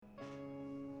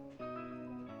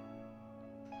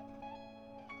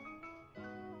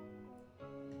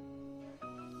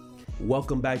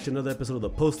Welcome back to another episode of the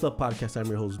Post Up Podcast. I'm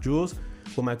your host, Jules,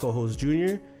 with my co-host,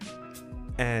 Junior.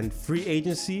 And free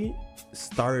agency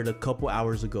started a couple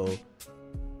hours ago.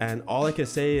 And all I can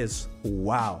say is,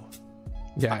 wow.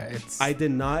 Yeah, I did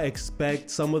not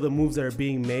expect some of the moves that are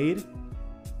being made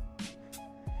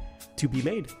to be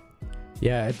made.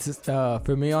 Yeah, it's just,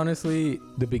 for me, honestly,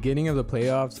 the beginning of the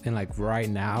playoffs and like right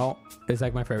now is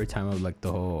like my favorite time of like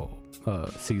the whole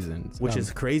season. Which is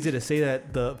crazy to say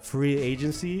that the free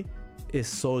agency is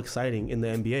so exciting in the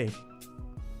NBA.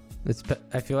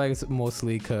 I feel like it's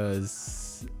mostly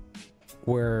because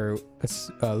we're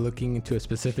looking into a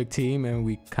specific team and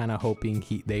we kind of hoping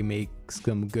they make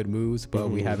some good moves, but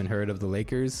we haven't heard of the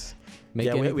Lakers. We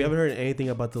haven't heard anything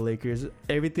about the Lakers.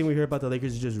 Everything we hear about the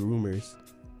Lakers is just rumors,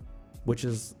 which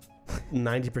is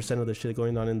 90% of the shit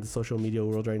going on in the social media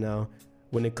world right now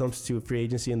when it comes to free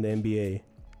agency in the NBA.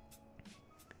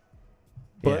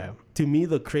 But to me,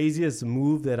 the craziest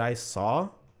move that I saw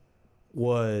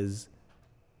was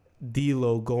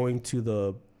D'Lo going to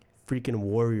the freaking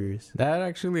Warriors. That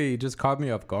actually just caught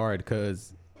me off guard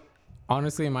because,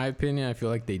 honestly, in my opinion, I feel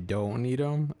like they don't need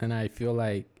him. And I feel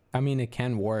like, I mean, it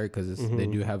can work because they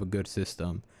do have a good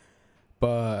system.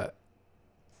 But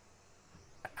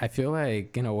I feel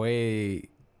like, in a way,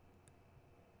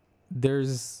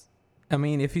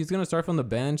 if he's going to start from the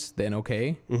bench, then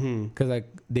okay. Because, like,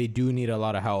 they do need a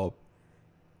lot of help.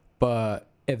 But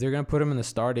if they're going to put him in the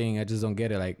starting, I just don't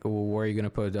get it. Like, where are you going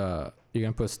to put... you're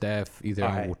going to put Steph either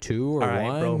on 2 or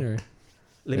 1? Bro. Or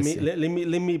let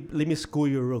me school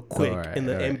you real quick in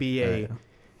the NBA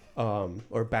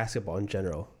or basketball in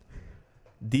general.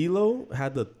 D'Lo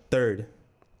had the third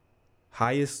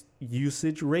highest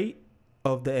usage rate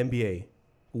of the NBA,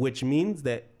 which means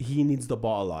that he needs the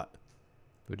ball a lot.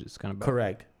 Which is kind of bad.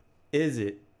 Correct. Is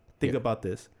it? Think about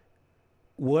this.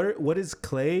 What is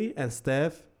Clay and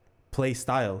Steph play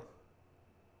style?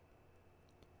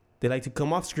 They like to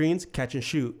come off screens, catch and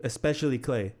shoot, especially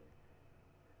Clay.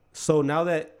 So now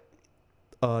that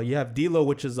you have D'Lo,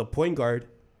 which is a point guard,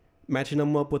 matching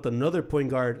him up with another point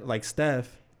guard like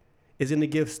Steph, is going to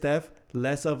give Steph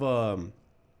less of a,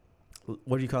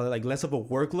 less of a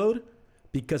workload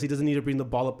because he doesn't need to bring the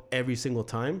ball up every single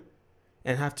time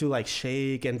and have to like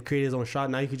shake and create his own shot.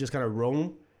 Now you could just kind of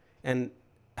roam and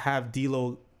have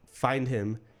D'Lo find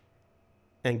him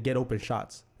and get open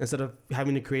shots instead of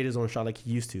having to create his own shot like he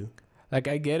used to. Like,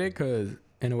 I get it because,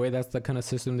 in a way, that's the kind of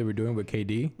system they were doing with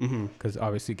KD. Because,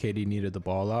 obviously, KD needed the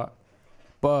ball a lot.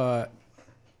 But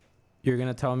you're going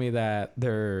to tell me that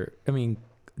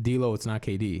D'Lo, it's not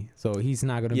KD. So, he's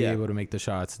not going to be able to make the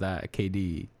shots that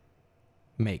KD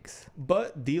makes.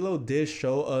 But D'Lo did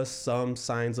show us some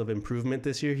signs of improvement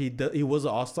this year. He was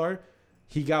an all-star.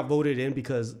 He got voted in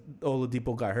because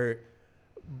Oladipo got hurt.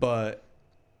 But...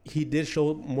 he did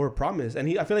show more promise,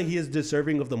 and I feel like he is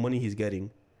deserving of the money he's getting.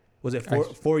 Was it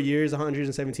 4 years,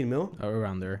 117 mil?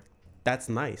 Around there. That's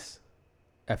nice.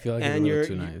 I feel like it's a little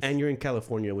too nice. And you're in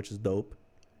California, which is dope.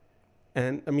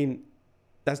 And, I mean,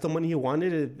 that's the money he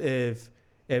wanted. If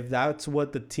that's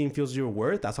what the team feels you're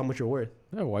worth, that's how much you're worth.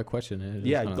 Yeah, why question it?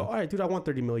 Yeah, you go, all right, dude, I want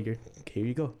 30 mil a year. Okay, here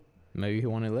you go. Maybe he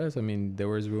wanted less. I mean, there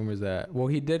was rumors that... Well,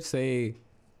 he did say...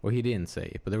 Well, he didn't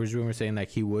say, but there was rumors saying like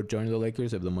he would join the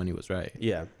Lakers if the money was right.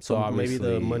 Yeah, so maybe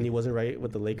the money wasn't right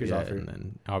with the Lakers offer. And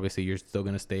then obviously you're still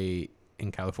gonna stay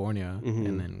in California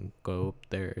and then go up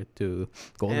there to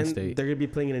Golden State. They're gonna be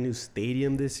playing in a new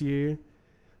stadium this year.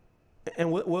 And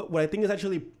what I think is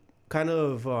actually kind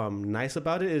of nice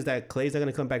about it is that Clay's not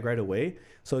gonna come back right away,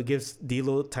 so it gives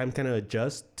D'Lo time to kind of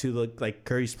adjust to the like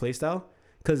Curry's play style.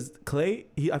 Because Clay,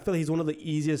 I feel like he's one of the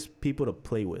easiest people to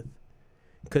play with.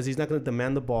 Because he's not going to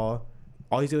demand the ball.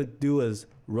 All he's going to do is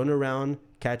run around,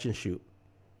 catch, and shoot.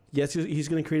 Yes, he's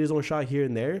going to create his own shot here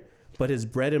and there. But his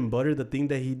bread and butter, the thing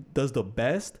that he does the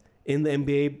best in the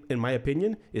NBA, in my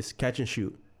opinion, is catch and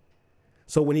shoot.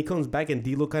 So when he comes back and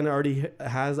D'Lo kind of already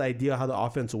has idea how the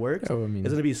offense works, it's going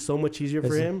to be so much easier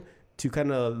for him to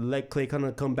kind of let Clay kind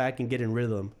of come back and get in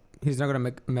rhythm. He's not going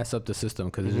to mess up the system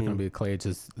because it's just going to be Clay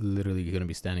just literally going to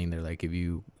be standing there. Like if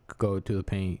you go to the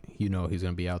paint, he's going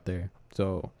to be out there.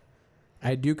 So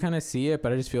I do kind of see it,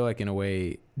 but I just feel like in a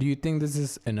way, do you think this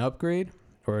is an upgrade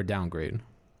or a downgrade?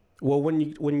 Well, when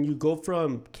you go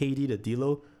from KD to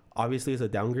D'Lo, obviously it's a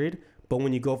downgrade. But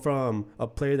when you go from a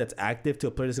player that's active to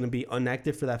a player that's going to be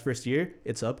inactive for that first year,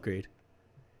 it's an upgrade.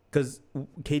 Because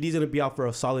KD's going to be out for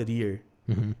a solid year.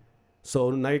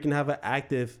 So now you can have an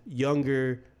active,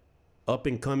 younger,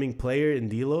 up-and-coming player in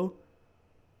D'Lo.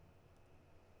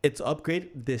 It's an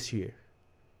upgrade this year.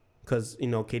 Because,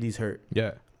 KD's hurt.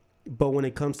 Yeah. But when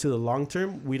it comes to the long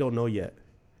term, we don't know yet.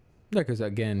 Yeah, because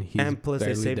again, he's and plus they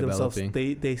barely saved themselves.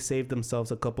 developing. They saved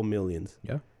themselves a couple millions.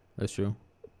 Yeah, that's true.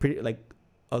 Pretty like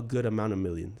a good amount of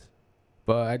millions.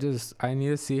 But I need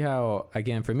to see how,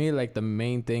 again, for me, like the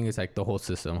main thing is like the whole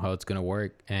system, how it's gonna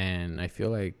work, and I feel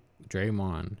like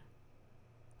Draymond.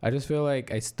 I just feel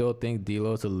like I still think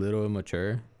D'Lo's a little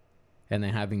immature, and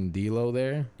then having D'Lo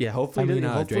there. Yeah, hopefully,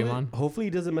 Draymond. Hopefully, he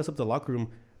doesn't mess up the locker room.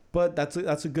 But that's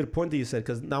a good point that you said,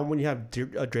 because now when you have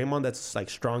a Draymond that's like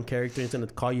strong character, he's gonna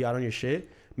call you out on your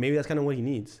shit. Maybe that's kind of what he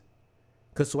needs.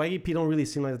 Because Swaggy P don't really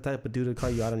seem like the type of dude to call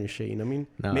you out on your shit. You know what I mean?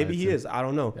 No, maybe he is. I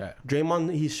don't know. Yeah.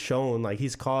 Draymond, he's shown like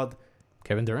he's called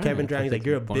Kevin Durant. He's like,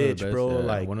 you're a bitch, bro.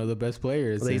 Like one of the best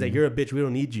players. He's like, you're a bitch. We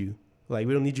don't need you. Like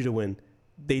we don't need you to win.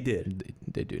 They did.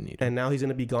 They do need. And now he's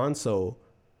gonna be gone. So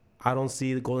I don't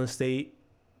see the Golden State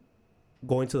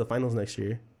going to the finals next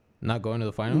year. Not going to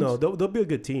the finals. No, they'll be a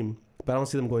good team, but I don't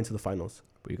see them going to the finals.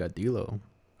 But you got D'Lo.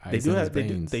 They do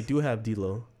have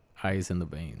D'Lo. Eyes in the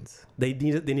veins. They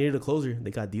needed a closer.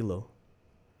 They got D'Lo.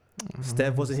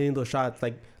 Steph wasn't hitting those shots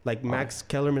like Max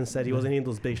Kellerman said. He wasn't hitting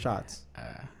those big shots.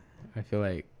 I feel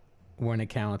like when it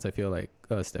counts, I feel like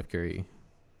Steph Curry.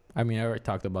 I mean, I already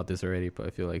talked about this already, but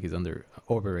I feel like he's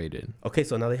overrated. Okay,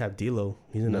 so now they have D'Lo.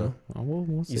 He's in no.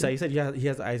 We'll see. You said he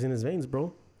has eyes in his veins,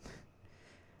 bro.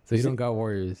 So you don't got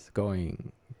Warriors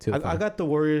going to. I got the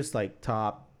Warriors like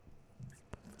top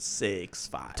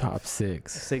 6-5. Top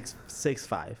 6.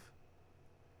 6-5.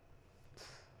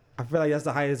 I feel like that's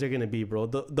the highest they're gonna be, bro.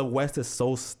 The West is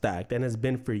so stacked and has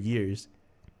been for years.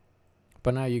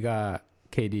 But now you got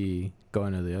KD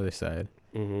going to the other side.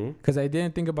 Mm-hmm. Because I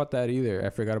didn't think about that either. I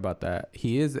forgot about that.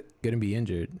 He is gonna be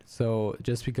injured. So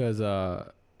just because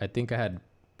I think I had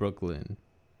Brooklyn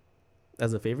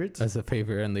as a favorite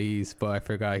in the East, but I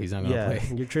forgot he's not gonna play.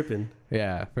 You're tripping.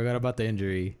 Yeah, forgot about the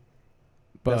injury.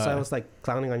 But that's why I was like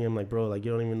clowning on you. I'm like, bro, like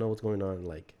you don't even know what's going on.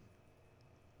 Like,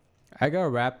 I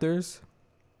got Raptors.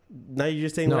 Now you're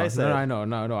just saying what I said.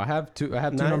 No. I have two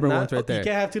number ones right there. You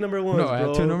can't have two number ones. No, I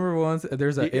have two number ones.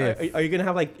 There's a if. Are you gonna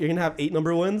have 8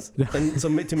 number ones? And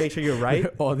so to make sure you're right.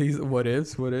 All these what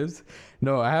ifs.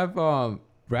 No, I have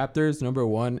Raptors number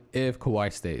 1 if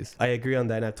Kawhi stays. I agree on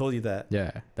that, and I've told you that.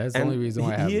 Yeah, that's the only reason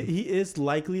why I have him. He is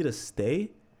likely to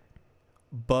stay,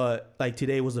 but like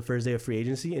today was the first day of free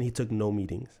agency, and he took no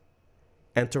meetings.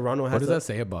 And Toronto has. What does that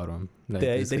say about him? Like,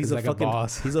 that he's like a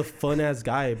boss. He's a fun ass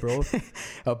guy, bro.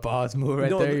 A boss move right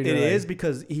there. It is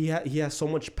because he has so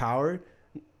much power.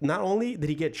 Not only did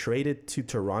he get traded to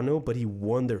Toronto, but he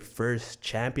won their first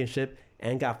championship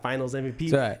and got Finals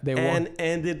MVP and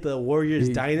ended the Warriors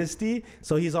dynasty.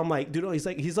 So he's on like, dude,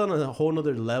 he's on a whole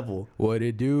nother level. What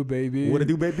it do, baby? What it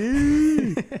do,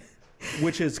 baby?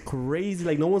 Which is crazy.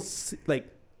 Like no one's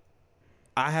like,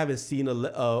 I haven't seen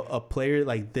a player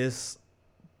like this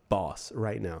boss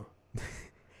right now.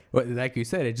 But like you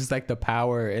said, it's just like the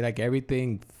power and like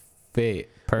everything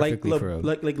fit perfectly for him.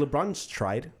 Like LeBron's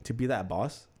tried to be that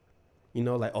boss, you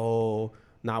know, like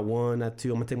not 1, not 2.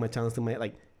 I'm gonna take my chance to my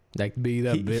like be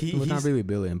that. Well, not really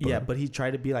billion, but yeah, but he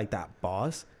tried to be like that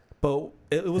boss. But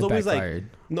it was always backfired.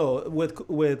 Like no, with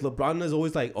LeBron is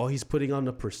always like, he's putting on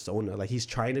a persona, like he's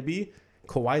trying to be.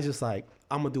 Kawhi's just like,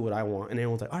 I'm gonna do what I want, and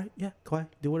everyone's like, all right, yeah, Kawhi,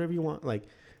 do whatever you want. Like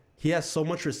he has so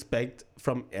much respect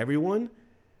from everyone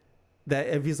that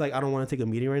if he's like, I don't want to take a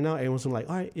meeting right now, everyone's like,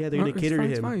 all right, yeah, they're gonna cater to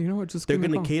him. Fine. You know what? Just they're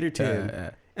gonna cater to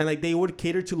him, and like they would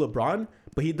cater to LeBron,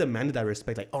 but he demanded that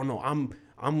respect. Like, oh no, I'm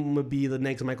gonna be the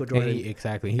next Michael Jordan.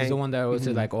 Exactly. He's the one that was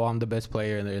like, I'm the best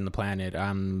player in the planet.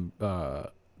 I'm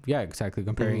yeah, exactly.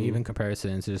 Comparing even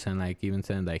comparisons, just and like even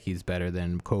saying like he's better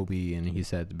than Kobe, and he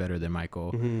said better than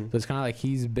Michael. So it's kind of like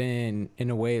he's been in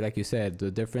a way, like you said.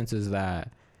 The difference is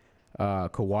that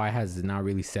Kawhi has not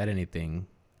really said anything,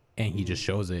 and he just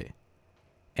shows it.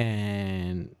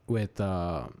 And with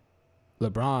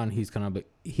LeBron, he kind of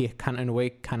in a way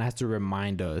kind of has to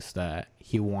remind us that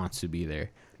he wants to be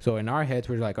there. So in our heads,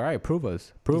 we're like, all right, prove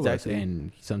us,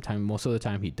 and most of the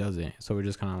time he doesn't. So we're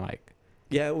just kind of like.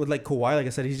 Yeah, with like Kawhi, like I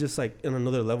said, he's just like in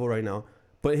another level right now.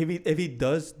 But if he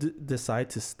does decide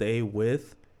to stay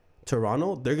with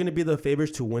Toronto, they're gonna be the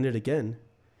favorites to win it again.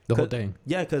 The whole thing.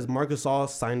 Yeah, because Marc Gasol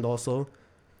signed also.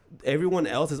 Everyone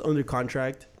else is under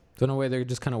contract. So in a way, they're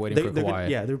just kind of waiting for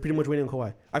Kawhi. They're pretty much waiting on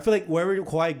Kawhi. I feel like wherever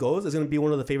Kawhi goes is gonna be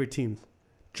one of the favorite teams.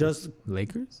 Just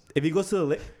Lakers. If he goes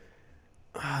to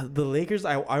the Lakers,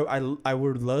 I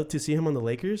would love to see him on the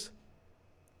Lakers.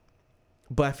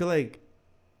 But I feel like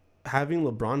having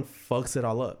LeBron fucks it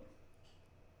all up,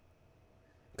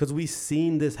 because we've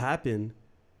seen this happen.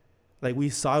 Like we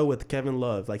saw it with Kevin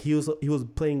Love. Like he was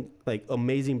playing like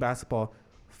amazing basketball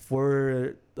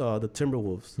for the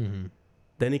Timberwolves.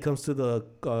 Then he comes to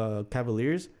the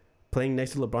Cavaliers, playing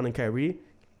next to LeBron and Kyrie.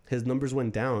 his numbers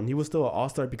went down. He was still an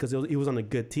all-star because he was on a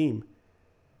good team.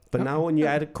 But now when you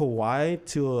add Kawhi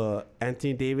to a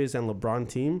Anthony Davis and LeBron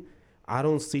team, I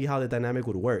don't see how the dynamic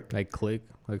would work. Like click,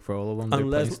 like for all of them,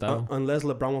 Unless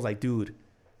LeBron was like, dude,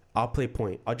 I'll play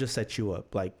point. I'll just set you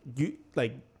up.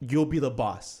 You'll be the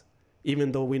boss.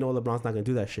 Even though we know LeBron's not gonna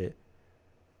do that shit.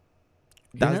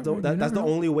 That's the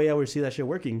only way I would see that shit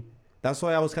working. That's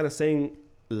why I was kind of saying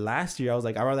last year, I was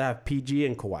like, I'd rather have PG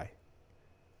and Kawhi.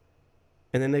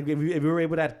 And then if we were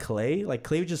able to add Clay, like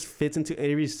Clay just fits into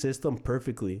every system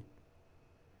perfectly.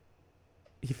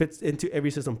 He fits into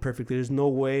every system perfectly. There's no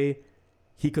way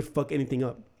he could fuck anything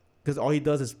up. Because all he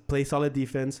does is play solid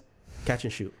defense, catch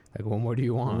and shoot. Like, what more do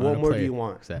you want? What more do you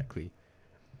want? Exactly.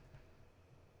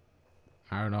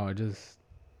 I don't know.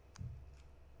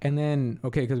 And then,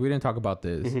 okay, because we didn't talk about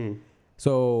this. Mm-hmm.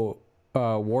 So,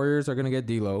 Warriors are going to get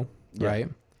D'Lo, right?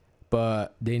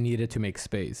 But they needed to make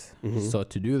space. Mm-hmm. So,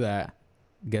 to do that,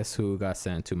 guess who got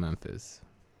sent to Memphis?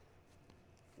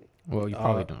 Well, you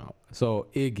probably don't know. So,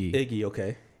 Iggy,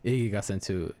 okay. Iggy got sent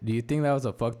to. Do you think that was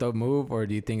a fucked up move, or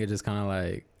do you think it just kind of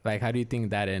like, how do you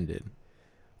think that ended?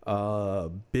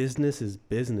 Business is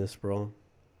business, bro.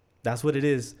 That's what it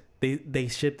is. They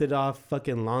shipped it off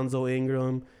fucking Lonzo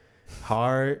Ingram,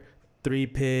 Hart, 3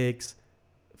 picks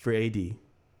for AD.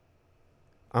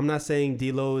 I'm not saying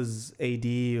D'Lo is AD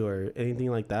or anything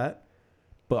like that,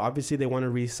 but obviously they want to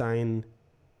re-sign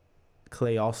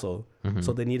Clay also. Mm-hmm.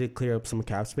 So they need to clear up some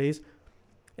cap space.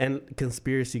 And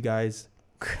conspiracy, guys.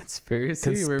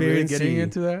 Conspiracy? We're really getting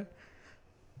into that?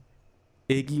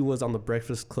 Iggy was on the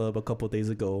Breakfast Club a couple of days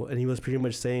ago, and he was pretty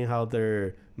much saying how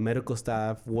their medical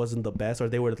staff wasn't the best, or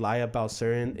they would lie about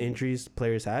certain injuries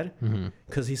players had.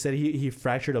 Because he said he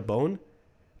fractured a bone,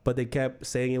 but they kept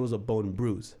saying it was a bone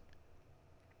bruise.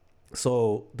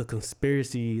 So the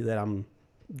conspiracy that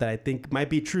I think might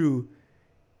be true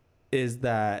is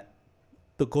that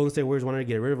the Golden State Warriors wanted to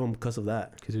get rid of him because of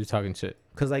that. Because you're talking shit.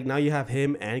 Because like now you have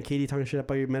him and KD talking shit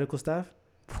about your medical staff.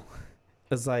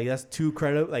 It's like that's two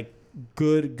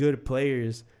good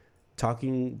players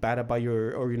talking bad about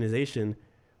your organization.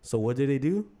 So what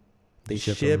do? They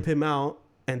ship him out,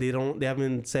 and they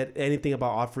haven't said anything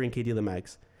about offering KD the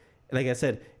max. And like I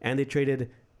said, and they traded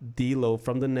D'Lo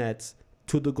from the Nets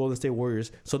to the Golden State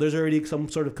Warriors. So there's already some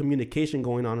sort of communication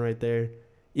going on right there.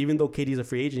 Even though KD's a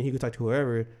free agent, he could talk to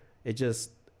whoever. It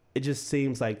just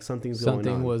seems like something going on.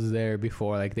 Something was there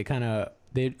before. Like they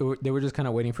were just kind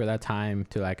of waiting for that time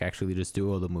to like actually just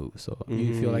do all the moves. So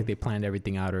you feel like they planned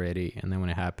everything out already, and then when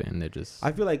it happened, they just.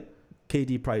 I feel like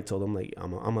KD probably told them like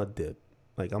I'm a dip,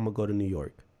 like I'm gonna go to New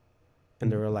York,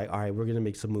 and they were like, all right, we're gonna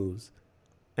make some moves,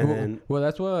 and then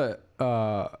that's what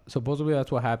supposedly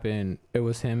that's what happened. It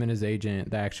was him and his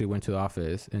agent that actually went to the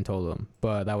office and told them,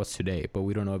 but that was today. But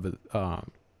we don't know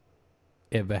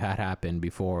if it had happened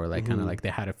before, like kind of like they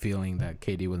had a feeling that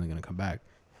KD wasn't gonna come back.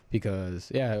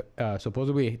 Because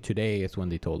supposedly today is when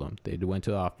they told him. They went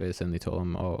to the office and they told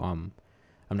him, I'm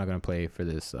not gonna play for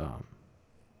this.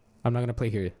 I'm not gonna play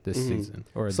here this season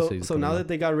or so. The season So now that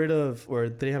they got rid of, or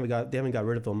they haven't got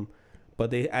rid of him,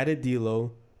 but they added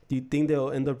D'Lo. Do you think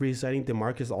they'll end up re-signing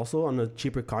DeMarcus also on a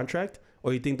cheaper contract,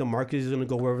 or you think DeMarcus is gonna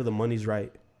go wherever the money's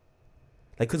right?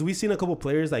 Like, cause we've seen a couple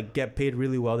players like get paid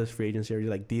really well this free agency,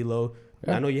 like D'Lo.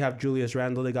 Yeah. I know you have Julius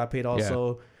Randle. They got paid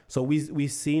also. Yeah. So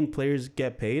we've seen players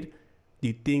get paid. Do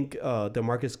you think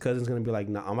DeMarcus Cousins is going to be like,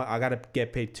 nah, I got to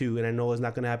get paid too? And I know it's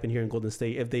not going to happen here in Golden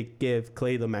State if they give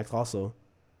Clay the max also.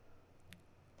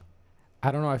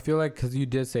 I don't know. I feel like because you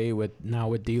did say with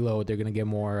D'Lo, they're going to get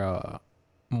more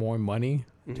money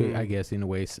to, I guess, in a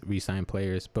way, re-sign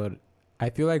players. But I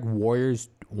feel like Warriors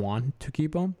want to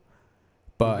keep him.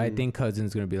 But I think Cousins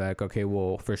is going to be like, okay,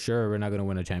 well, for sure, we're not going to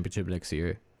win a championship next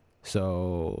year.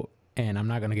 So, and I'm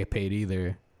not going to get paid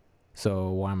either.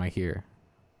 So why am I here?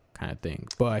 Kind of thing.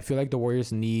 But I feel like the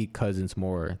Warriors need Cousins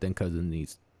more than Cousins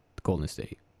needs Golden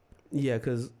State. Yeah,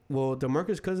 because, well,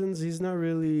 DeMarcus Cousins,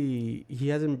 he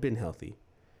hasn't been healthy.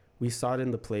 We saw it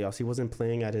in the playoffs. He wasn't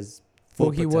playing at his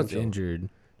full potential. Was injured.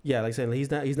 Yeah, like I said,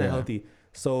 he's not healthy.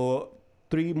 So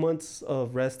 3 months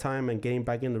of rest time and getting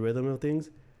back in the rhythm of things.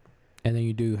 And then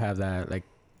you do have that, like,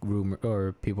 rumor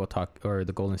or people talk, or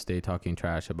the Golden State talking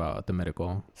trash about the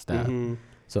medical staff.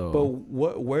 So,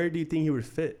 but where do you think he would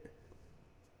fit?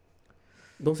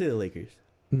 Don't say the Lakers.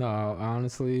 No,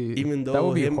 honestly, even though that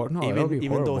would be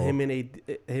even though him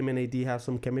and AD have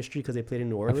some chemistry because they played in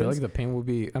New Orleans. I feel like the pain would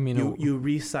be. I mean, you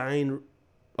re-sign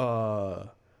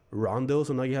Rondo,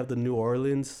 so now you have the New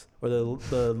Orleans or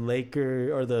the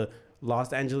Laker or the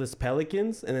Los Angeles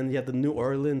Pelicans, and then you have the New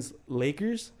Orleans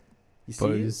Lakers. You see,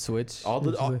 you switch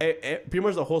pretty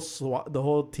much the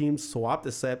whole team swapped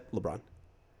except LeBron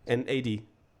and AD.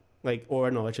 Like, or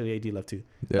no, actually AD left too.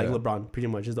 Yeah. Like LeBron, pretty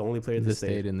much is the only player that Just stayed.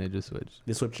 stayed and they just switched.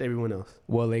 They switched everyone else.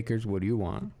 What Lakers would you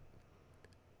want?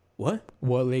 What?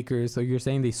 What Lakers? So you're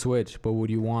saying they switched, but would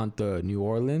you want the New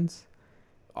Orleans?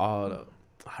 I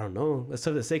don't know. That's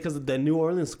tough to say because the New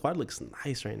Orleans squad looks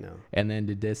nice right now. And then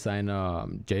did they sign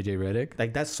JJ Redick?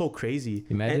 Like that's so crazy.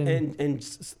 Imagine. And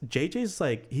JJ's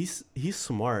like he's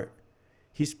smart.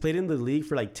 He's played in the league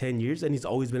for like 10 years and he's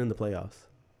always been in the playoffs.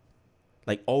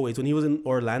 Like always. When he was in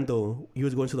Orlando, he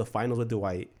was going to the finals with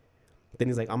Dwight. Then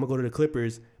he's like, I'm gonna go to the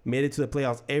Clippers. Made it to the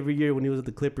playoffs every year when he was at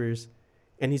the Clippers,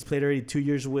 and he's played already 2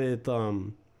 years with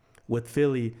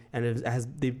Philly, and it has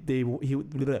they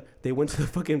went to the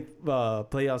fucking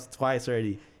playoffs twice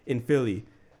already in Philly.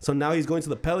 So now he's going to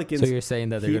the Pelicans. So you're saying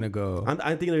that they're gonna go?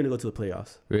 I think they're gonna go to the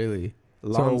playoffs. Really?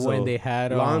 Lonzo, so when they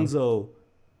had Lonzo,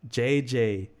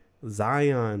 JJ,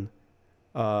 Zion,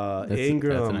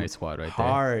 Ingram, that's a nice squad right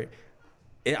Hart.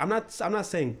 I'm not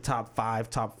saying top 5,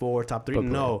 top 4, top 3.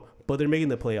 No, but they're making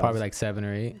the playoffs. Probably like 7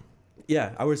 or 8.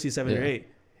 Yeah, I would see 7 or 8.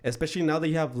 Especially now that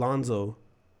you have Lonzo,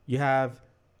 you have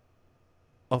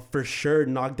a for sure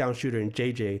knockdown shooter in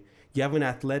JJ. You have an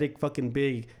athletic fucking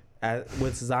big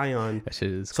with Zion. That shit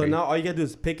is so crazy. now all you gotta do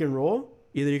is pick and roll.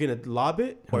 Either you're gonna lob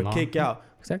it or kick out.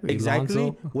 Exactly.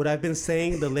 Lonzo. What I've been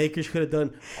saying the Lakers could have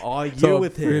done all year so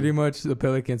with him. Pretty much the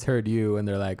Pelicans heard you and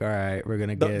they're like, all right, we're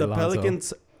gonna get the Lonzo.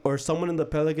 Pelicans or someone in the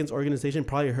Pelicans organization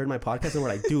probably heard my podcast and were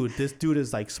like, dude, this dude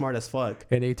is like smart as fuck.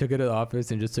 And they took it to the office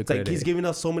and just took it's like he's giving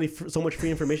us so much free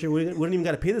information. We don't even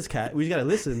gotta pay this cat. We just gotta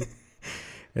listen.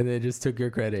 And they just took your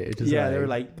credit. It just they were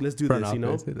like, let's do this, you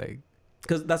know? Like,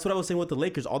 because that's what I was saying with the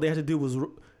Lakers. All they had to do was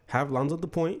have Lonzo at the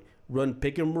point, run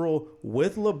pick and roll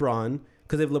with LeBron.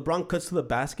 Because if LeBron cuts to the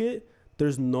basket,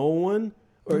 there's no one,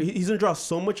 or he's gonna draw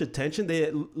so much attention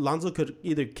that Lonzo could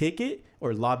either kick it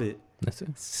or lob it. that's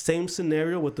it. Same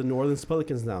scenario with the New Orleans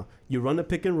Pelicans now. You run a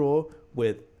pick and roll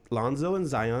with Lonzo and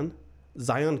Zion.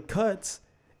 Zion cuts,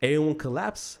 everyone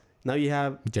collapse. Now you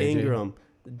have JJ. Ingram,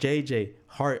 JJ,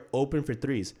 Hart open for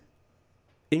threes.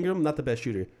 Ingram, not the best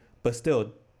shooter, but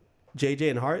still,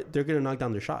 JJ and Hart, they're gonna knock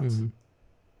down their shots. Mm-hmm.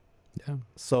 Yeah.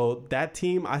 So that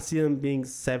team, I see them being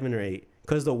 7 or 8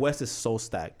 because the West is so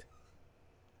stacked.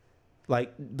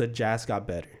 Like the Jazz got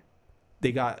better.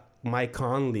 They got Mike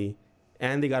Conley,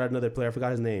 and they got another player. I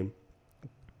forgot his name.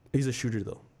 He's a shooter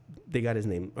though. They got his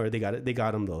name, or they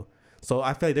got him though. So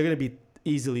I feel like they're gonna be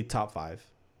easily top 5.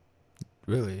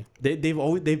 Really?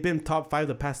 They've been top 5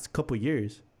 the past couple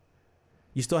years.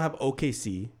 You still have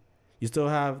OKC, you still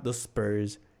have the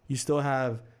Spurs, you still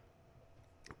have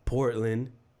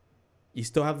Portland, you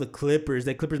still have the Clippers.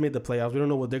 The Clippers made the playoffs. We don't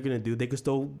know what they're gonna do. They're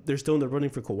still in the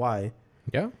running for Kawhi.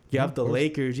 Yeah. You have the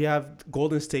Lakers. You have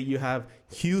Golden State. You have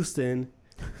Houston.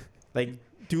 Like,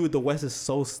 dude, the West is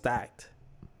so stacked.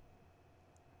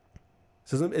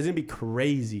 So it's gonna be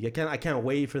crazy. I can't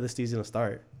wait for this season to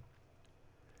start.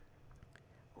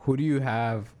 Who do you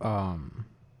have on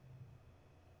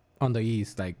the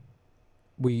East? Like,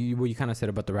 we kind of said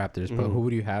about the Raptors, but who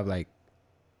do you have? Like,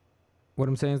 what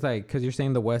I'm saying is like, because you're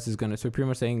saying the West is gonna, so you're pretty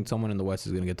much saying someone in the West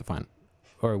is gonna get the final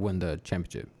or win the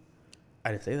championship.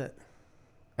 I didn't say that.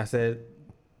 I said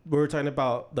we were talking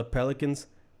about the Pelicans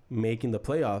making the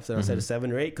playoffs, and I said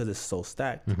 7 or 8 because it's so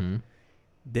stacked. Mm-hmm.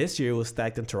 This year it was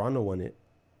stacked, and Toronto won it.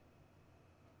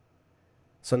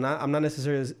 So now I'm not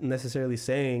necessarily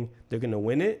saying they're gonna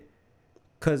win it,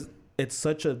 because it's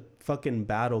such a fucking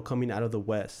battle coming out of the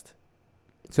West.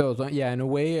 So yeah, in a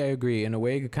way I agree. In a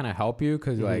way it could kind of help you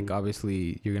because like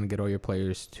obviously you're gonna get all your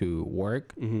players to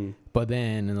work, but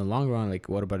then in the long run, like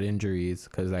what about injuries?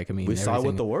 Because like I mean, we saw it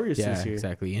with the Warriors this year.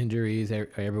 Exactly, injuries.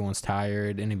 Everyone's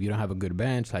tired, and if you don't have a good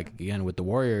bench, like again with the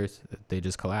Warriors, they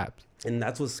just collapse. And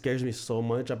that's what scares me so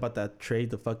much about that trade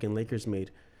the fucking Lakers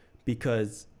made,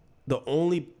 because the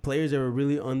only players that were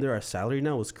really under our salary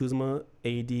now was Kuzma,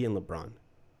 AD, and LeBron.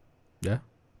 Yeah,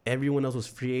 everyone else was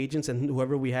free agents, and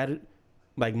whoever we had.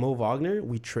 Like Mo Wagner,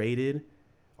 we traded.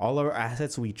 All our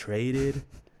assets, we traded.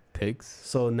 Picks.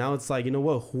 So now it's like, you know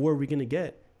what? Who are we going to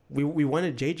get? We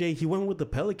wanted JJ. He went with the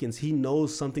Pelicans. He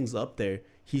knows something's up there.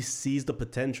 He sees the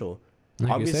potential. Like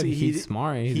obviously, he's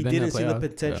smart. He didn't see the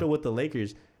potential with the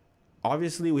Lakers.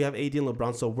 Obviously, we have AD and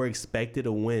LeBron, so we're expected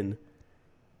to win.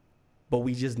 But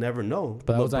we just never know.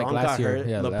 But that was like last year. Hurt.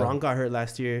 Yeah, LeBron got hurt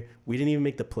last year. We didn't even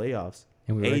make the playoffs.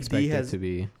 And we were expected to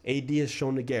be. AD has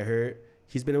shown to get hurt.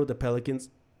 He's been in with the Pelicans,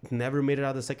 never made it out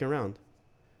of the second round.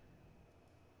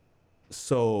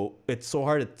 So it's so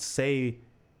hard to say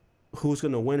who's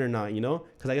going to win or not, you know?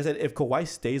 Because like I said, if Kawhi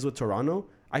stays with Toronto,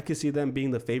 I could see them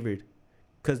being the favorite.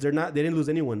 Because they didn't lose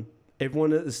anyone.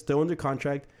 Everyone is still under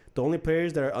contract. The only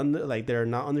players that are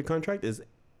not under contract is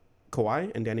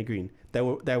Kawhi and Danny Green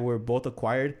that were both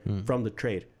acquired from the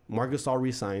trade. Marc Gasol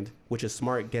re-signed, which is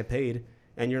smart, get paid,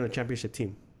 and you're in a championship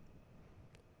team.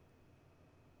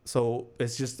 So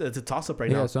it's a toss-up right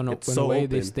now. Yeah, so no, it's in so a way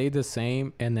open. they stayed the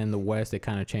same, and then the West, they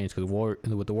kind of changed. Because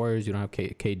with the Warriors, you don't have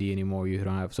KD anymore. You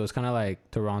don't have... So it's kind of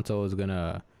like Toronto's going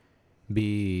to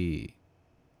be,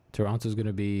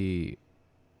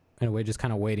 in a way, just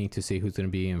kind of waiting to see who's going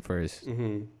to be in first.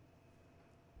 Mm-hmm.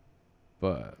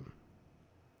 But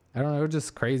I don't know. It was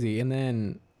just crazy. And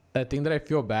then the thing that I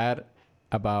feel bad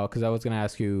about, because I was going to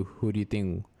ask you, who do you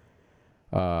think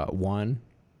won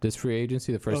this free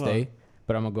agency the first day?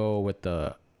 But I'm going to go with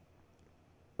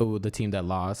the team that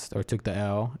lost or took the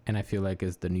L, and I feel like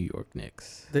it's the New York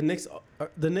Knicks. The Knicks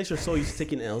are so used to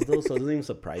taking L's, though, so it doesn't even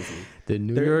surprise me. The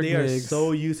New York Knicks. They are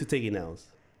so used to taking L's.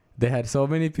 They had so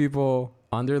many people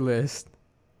on their list,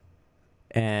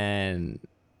 and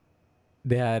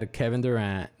they had Kevin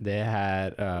Durant. They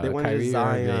had Kyrie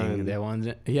Irving. They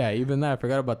wanted, even that. I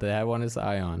forgot about that. They had one as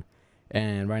Zion.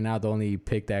 And right now, the only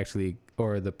pick that actually,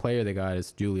 or the player they got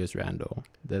is Julius Randle.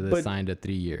 They signed a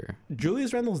 3-year.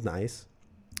 Julius Randle's nice.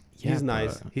 Yeah, he's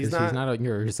nice. He's not on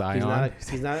your Zion.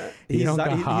 He's not. He don't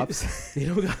got hops. He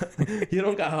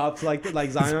don't got hops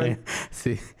like Zion.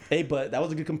 See. Hey, but that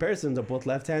was a good comparison. They're both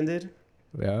left-handed.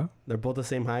 Yeah. They're both the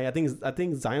same height. I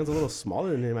think Zion's a little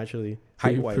smaller than him actually,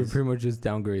 height-wise. Pretty much just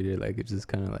downgraded. Like it's just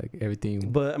kind of like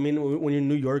everything. But I mean, when you're in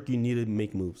New York, you need to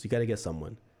make moves. You got to get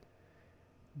someone.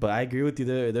 But I agree with you.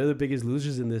 They're the biggest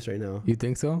losers in this right now. You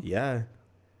think so? Yeah.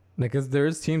 Like, cause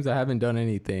there's teams that haven't done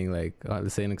anything. Like,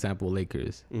 let's say an example,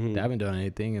 Lakers. Mm-hmm. They haven't done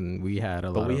anything, and we had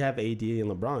But we have AD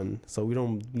and LeBron, so we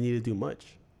don't need to do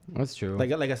much. That's true.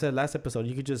 Like I said last episode,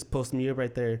 you could just post me up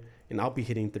right there, and I'll be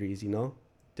hitting threes. You know,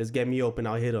 just get me open,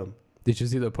 I'll hit them. Did you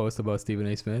see the post about Stephen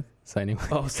A. Smith signing?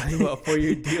 Signing up for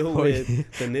your deal with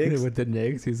the Knicks. With the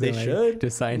Knicks, he's they like, should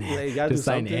just sign. Just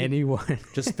sign anyone.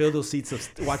 Just fill those seats.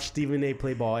 Watch Stephen A.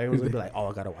 play ball. Everyone's gonna be like, "Oh,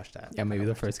 I gotta watch that." Yeah, maybe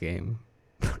the first game.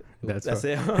 That's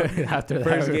it. After that,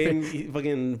 first game, he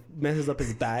fucking messes up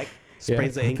his back,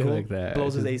 sprains the ankle, like that.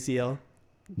 blows his ACL.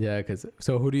 Yeah,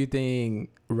 so who do you think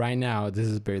right now? This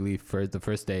is barely the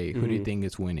first day. Who do you think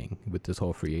is winning with this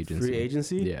whole free agency? Free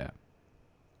agency? Yeah.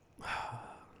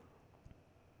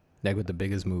 Like with the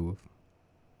biggest move.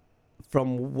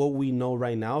 From what we know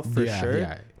right now, for sure.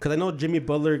 Yeah. Because I know Jimmy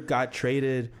Butler got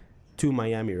traded to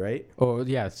Miami, right? Oh,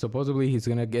 yeah. Supposedly he's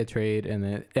going to get traded, and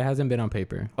it hasn't been on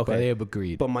paper. Okay. But they have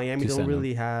agreed. But Miami don't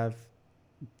really have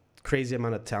crazy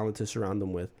amount of talent to surround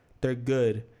them with. They're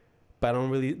good, but I don't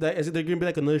really... They're going to be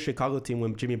like another Chicago team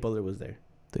when Jimmy Butler was there.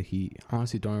 The Heat. I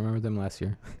honestly don't remember them last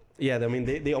year. Yeah, I mean,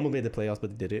 they almost made the playoffs,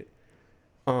 but they did it.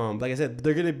 Like I said,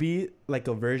 they're going to be like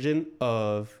a version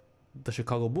of the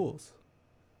Chicago Bulls.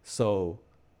 So,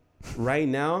 right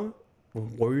now,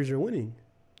 Warriors are winning.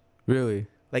 Really?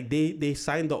 Like, they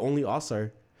signed the only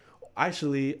All-Star.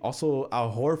 Actually, also,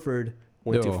 Al Horford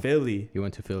went to Philly. He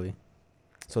went to Philly.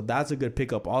 So, that's a good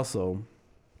pickup also.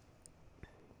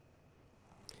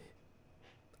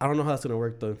 I don't know how that's going to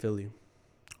work, though, in Philly.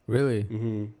 Really?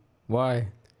 Mm-hmm. Why?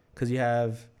 Because you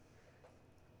have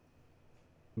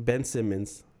Ben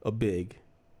Simmons, a big.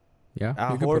 Yeah.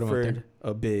 Al Horford,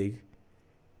 a big.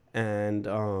 And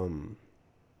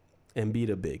Embiid,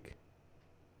 a big.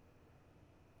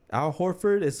 Al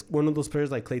Horford is one of those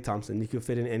players like Klay Thompson. He could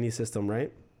fit in any system,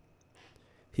 right?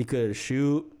 He could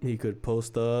shoot. He could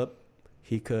post up.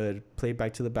 He could play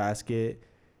back to the basket.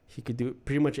 He could do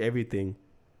pretty much everything.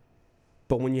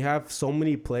 But when you have so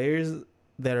many players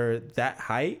that are that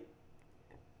height,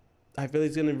 I feel like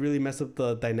it's going to really mess up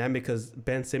the dynamic because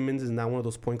Ben Simmons is not one of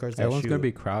those point guards that everyone's going to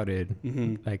be crowded,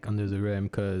 mm-hmm. like under the rim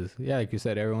because, yeah, like you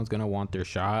said, everyone's going to want their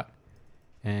shot.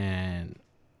 And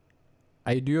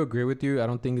I do agree with you. I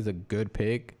don't think it's a good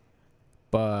pick,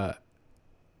 but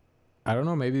I don't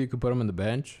know. Maybe you could put him on the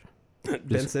bench.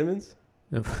 Ben Simmons?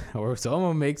 Or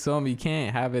someone make some. You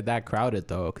can't have it that crowded,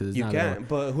 though. Cause you can't.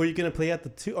 But who are you going to play at the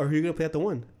 2 or who are you going to play at the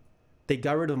 1? They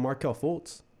got rid of Markelle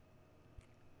Fultz.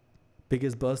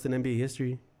 Biggest bust in NBA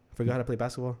history. Forgot how to play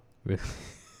basketball.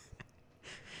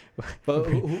 But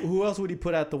who else would he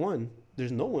put at the 1?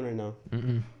 There's no one right now.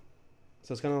 Mm-mm.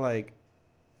 So it's kind of like...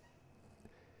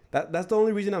 That's the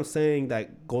only reason I'm saying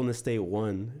that Golden State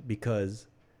won, because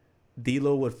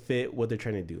D'Lo would fit what they're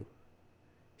trying to do.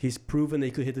 He's proven that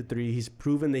he could hit the 3. He's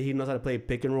proven that he knows how to play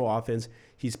pick and roll offense.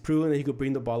 He's proven that he could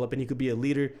bring the ball up and he could be a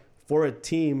leader for a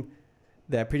team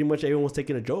that pretty much everyone was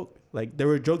taking a joke. Like, they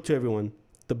were a joke to everyone,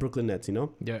 the Brooklyn Nets, you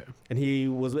know? Yeah. And he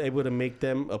was able to make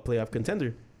them a playoff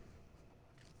contender.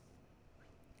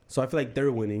 So I feel like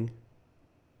they're winning.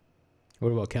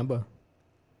 What about Kemba?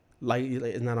 Like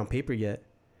it's not on paper yet.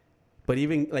 But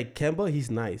even like Kemba,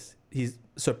 he's nice. He's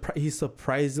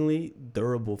surprisingly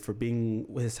durable for being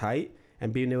his height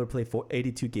and being able to play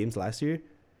 82 games last year.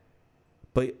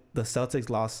 But the Celtics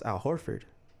lost Al Horford.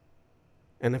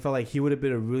 And I felt like he would have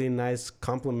been a really nice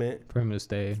compliment for him to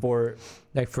stay. For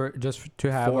to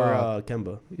have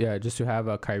Kemba. Yeah, just to have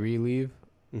a Kyrie leave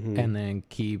and then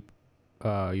keep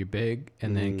your big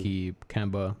and then keep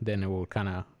Kemba. Then it will kind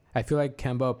of. I feel like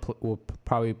Kemba will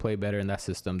probably play better in that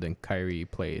system than Kyrie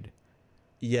played.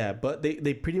 Yeah, but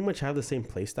they pretty much have the same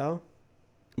play style.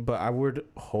 But I would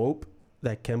hope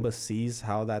that Kemba sees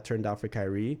how that turned out for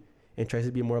Kyrie and tries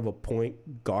to be more of a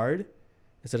point guard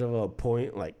instead of a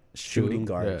point like shooting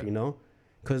guard, you know?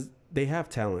 Because they have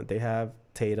talent. They have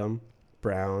Tatum,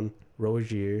 Brown,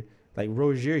 Rozier. Like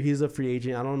Rozier, he's a free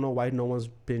agent. I don't know why no one's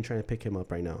been trying to pick him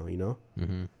up right now, you know?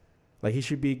 Like he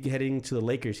should be heading to the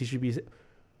Lakers. He should be...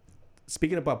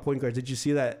 Speaking about point guards, did you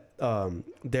see that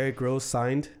Derrick Rose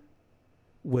signed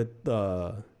with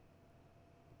the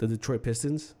Detroit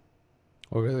Pistons?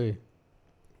 Oh, really?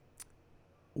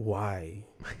 Why?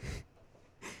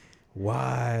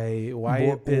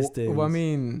 Why Pistons? Well, I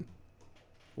mean,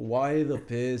 why the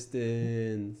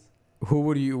Pistons? What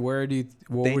would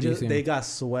you see? They got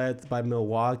swept by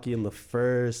Milwaukee in the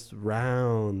first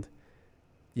round.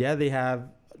 Yeah, they have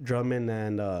Drummond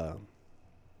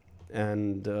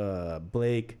and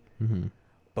Blake.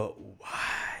 But why?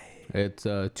 It's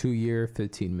a 2-year,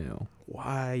 $15 million.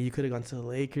 Why? You could have gone to the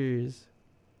Lakers.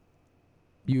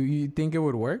 You think it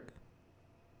would work?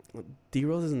 D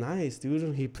Rose is nice,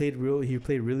 dude. He played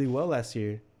really well last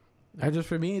year. I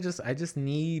just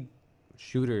need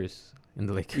shooters in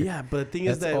the Lakers. Yeah, but the thing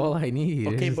is that's all I need.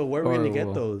 Okay, but where are we gonna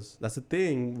get those? That's the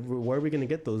thing. Where are we gonna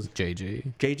get those?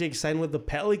 JJ signed with the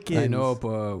Pelicans. I know,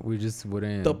 but we just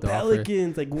wouldn't. The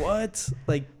Pelicans, like what?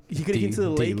 Like he could have came to the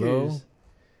Lakers.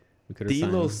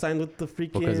 D'Lo signed with the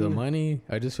freaking because of money.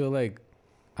 I just feel like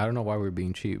I don't know why we're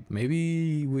being cheap.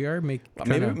 Maybe we are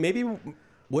maybe.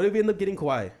 What if we end up getting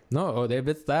Kawhi? No, if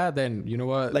it's that, then you know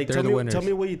what? Like, tell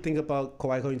me what you think about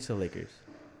Kawhi going to the Lakers.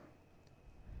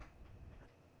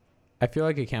 I feel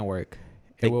like it can work.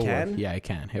 It will can? Work. Yeah, it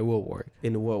can. It will work.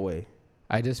 In what way?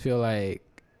 I just feel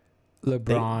like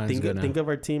LeBron's think of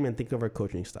our team and think of our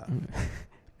coaching staff.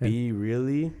 Be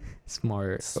really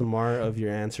smart of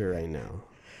your answer right now.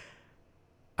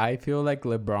 I feel like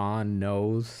LeBron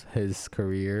knows his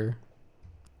career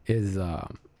is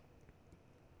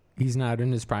he's not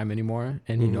in his prime anymore,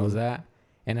 and he knows that.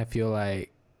 And I feel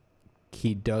like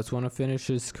he does want to finish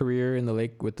his career in the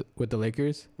with the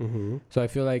Lakers. So I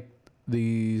feel like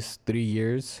these 3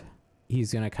 years,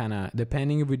 he's gonna kind of,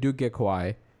 depending if we do get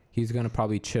Kawhi, he's gonna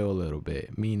probably chill a little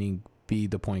bit, meaning be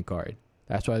the point guard.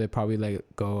 That's why they probably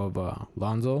let go of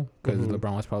Lonzo, because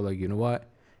LeBron was probably like, you know what,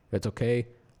 it's okay,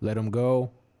 let him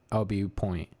go. I'll be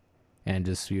point, and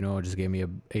just give me a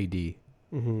AD.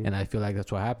 And I feel like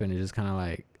that's what happened. It's just kind of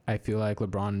like, I feel like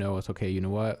LeBron knows, okay, you know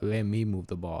what, let me move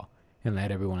the ball and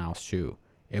let everyone else shoot.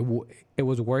 It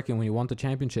was working when he won the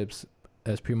championships.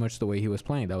 That's pretty much the way he was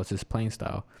playing. That was his playing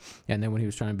style. And then when he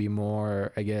was trying to be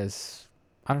more, I guess,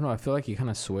 I don't know, I feel like he kind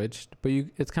of switched. But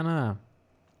it's kind of,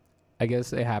 I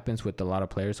guess it happens with a lot of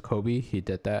players. Kobe, he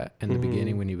did that in the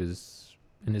beginning when he was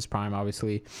in his prime,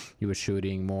 obviously. He was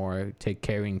shooting more,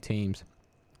 carrying teams.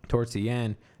 Towards the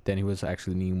end, then he was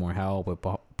actually needing more help with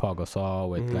Paul Gasol,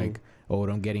 with like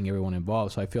Odom, getting everyone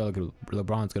involved. So I feel like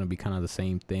LeBron's going to be kind of the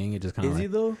same thing. It just kind of he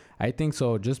though? I think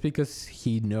so. Just because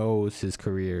he knows his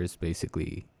career is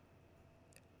basically,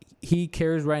 he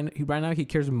cares right now. He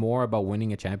cares more about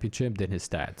winning a championship than his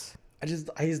stats. I just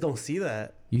don't see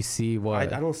that. You see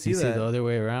what? I don't see you that. See the other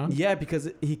way around? Yeah, because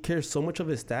he cares so much of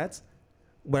his stats.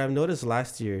 What I've noticed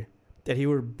last year, that he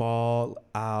would ball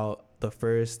out the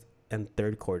first and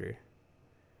third quarter.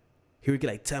 He would get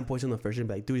like 10 points in the first and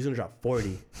be like, dude, he's going to drop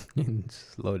 40.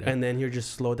 Slow down. And then he'll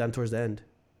just slow down towards the end.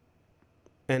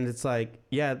 And it's like,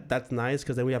 yeah, that's nice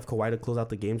because then we have Kawhi to close out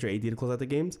the games or AD to close out the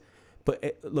games.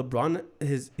 But LeBron,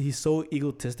 he's so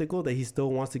egotistical that he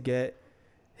still wants to get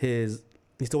his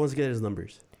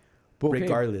numbers. Okay,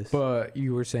 regardless. But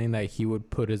you were saying that he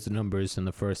would put his numbers in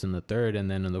the first and the third,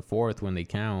 and then in the fourth, when they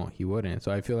count, he wouldn't.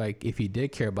 So I feel like if he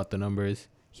did care about the numbers,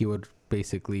 he would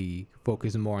basically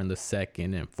focus more on the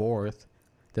second and fourth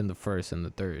than the first and the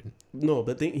third. No,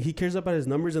 the thing, he cares about his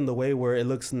numbers in the way where it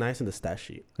looks nice in the stat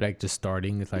sheet. Like just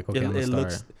starting, it's like, okay, I'm gonna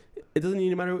start. It doesn't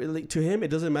even matter. Like, to him, it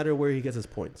doesn't matter where he gets his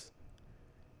points.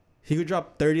 He could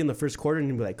drop 30 in the first quarter and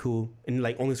he'd be like, cool, and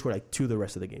like only score like 2 the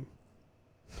rest of the game.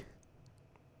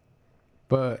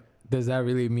 But does that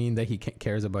really mean that he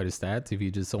cares about his stats if he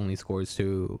just only scores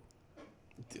 2?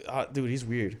 Dude, he's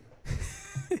weird.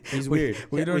 He's weird.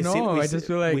 We don't know. I just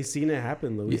feel like we've seen it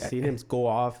happen though. We've seen him go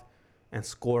off and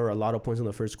score a lot of points in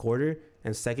the first quarter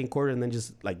and second quarter, and then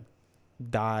just like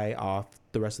die off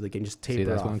the rest of the game. Just taper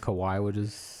that's off. when Kawhi would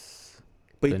just.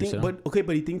 But you think,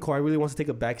 but you think Kawhi really wants to take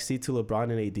a back seat to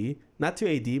LeBron and AD? Not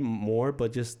to AD more,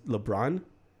 but just LeBron.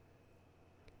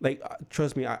 Like,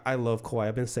 trust me, I love Kawhi.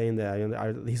 I've been saying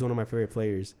that he's one of my favorite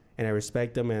players, and I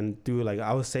respect him. And dude, like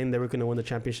I was saying, they were gonna win the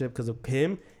championship because of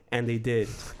him, and they did.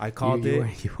 I called it.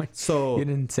 So you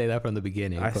didn't say that from the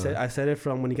beginning. I said it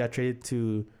from when he got traded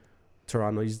to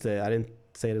Toronto. I didn't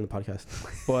say it in the podcast,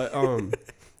 but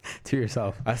to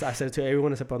yourself. I said it to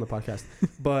everyone except on the podcast.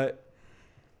 But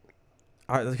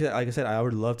like I said, I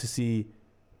would love to see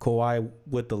Kawhi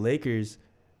with the Lakers.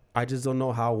 I just don't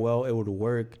know how well it would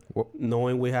work,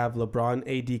 knowing we have LeBron,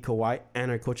 AD, Kawhi, and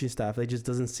our coaching staff. It just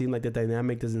doesn't seem like the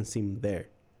dynamic doesn't seem there.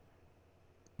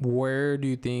 Where do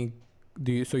you think?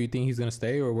 So you think he's gonna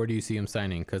stay, or where do you see him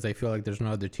signing? Because I feel like there's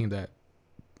no other team that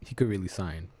he could really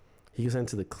sign. He could sign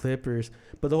to the Clippers,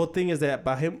 but the whole thing is that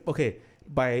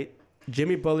by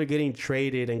Jimmy Butler getting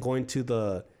traded and going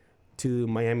to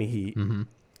Miami Heat,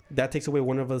 that takes away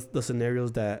one of the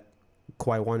scenarios that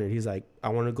Kawhi wanted. He's like, I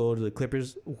want to go to the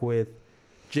Clippers with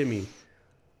Jimmy.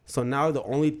 So now the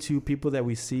only two people that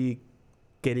we see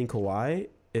getting Kawhi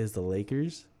is the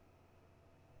Lakers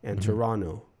and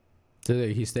Toronto. So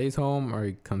he stays home or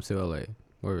he comes to LA?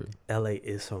 Or LA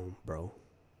is home, bro.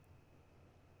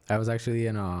 I was actually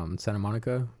in Santa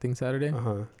Monica Saturday,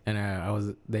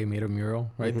 and they made a mural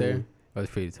right there. It was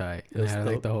pretty tight. And I had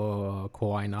like the whole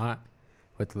Kawhi knot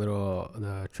with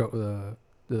the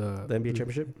NBA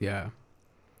championship.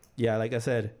 Yeah, like I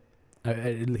said,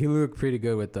 he looked pretty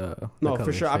good with the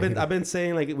for sure. I've been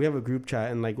saying, like, we have a group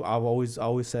chat, and like I've always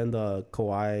send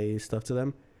Kawhi stuff to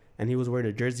them, and he was wearing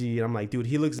a jersey, and I'm like, dude,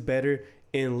 he looks better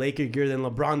in Laker gear than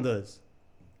LeBron does.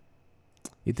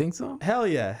 You think so? Hell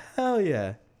yeah.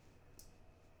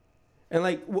 And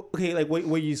like, okay, like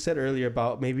what you said earlier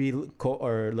about maybe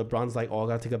LeBron's like, oh, I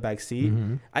gotta take a back seat.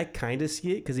 I kind of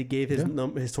see it because he gave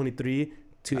his 23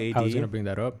 to AD. I was gonna bring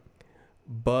that up,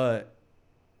 but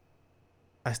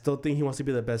I still think he wants to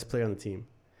be the best player on the team.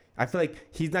 I feel like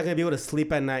he's not gonna be able to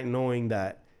sleep at night knowing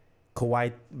that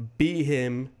Kawhi beat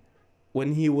him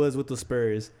when he was with the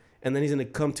Spurs, and then he's gonna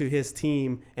come to his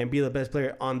team and be the best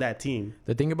player on that team.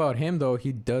 The thing about him though,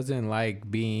 he doesn't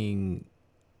like being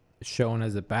shown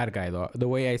as a bad guy though. The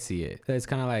way I see it, it's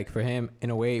kind of like for him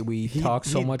in a way we talk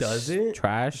so much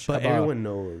trash, but about, everyone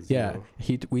knows. Yeah,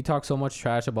 we talk so much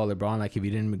trash about LeBron. Like if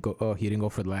he didn't go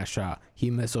for the last shot,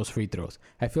 he missed those free throws.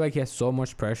 I feel like he has so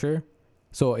much pressure.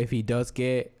 So if he does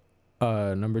get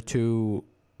number two,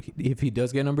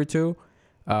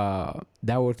 that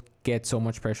would get so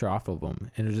much pressure off of him,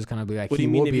 and it'll just kind of be like. What do you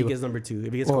mean if he gets number two?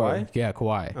 If he gets Kawhi? Yeah,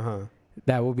 Kawhi.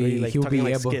 That will be like, he'll be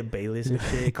like able Skip Bayless and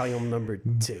shit, calling him number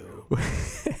 2.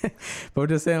 But I'm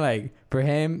just saying, like, for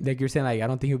him, like you're saying, like I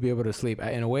don't think he'll be able to sleep.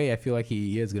 In a way, I feel like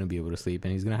he is gonna be able to sleep,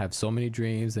 and he's gonna have so many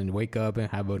dreams and wake up and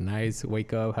have a nice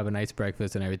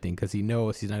breakfast and everything, because he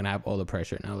knows he's not gonna have all the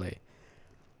pressure in LA.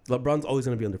 LeBron's always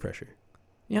gonna be under pressure.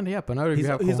 Yeah, but now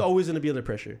he's always gonna be under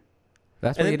pressure.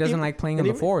 That's why he doesn't like playing in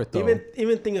the fourth, though.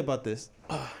 Even think about this.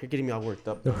 Oh, you're getting me all worked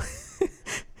up.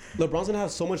 LeBron's gonna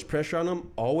have so much pressure on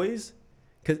him always.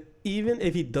 Because even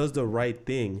if he does the right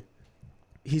thing,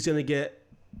 he's going to get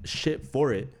shit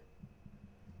for it.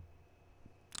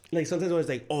 Like, sometimes when it's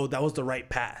like, oh, that was the right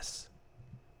pass.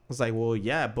 It's like, well,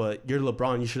 yeah, but you're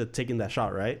LeBron. You should have taken that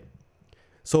shot, right?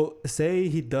 So, say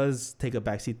he does take a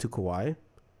backseat to Kawhi.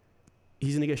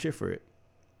 He's going to get shit for it.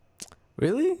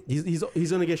 Really? He's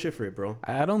going to get shit for it, bro.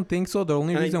 I don't think so. The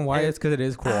only reason why is because it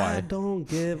is Kawhi. I don't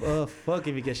give a fuck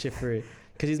if he gets shit for it.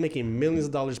 Because he's making millions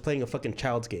of dollars playing a fucking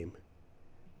child's game.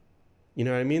 You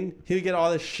know what I mean? He'll get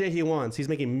all the shit he wants. He's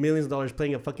making millions of dollars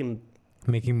playing a fucking...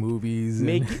 Making movies.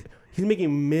 He's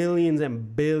making millions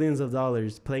and billions of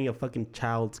dollars playing a fucking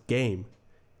child's game.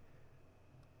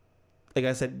 Like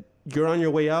I said, you're on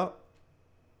your way out.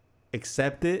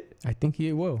 Accept it. I think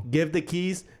he will. Give the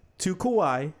keys to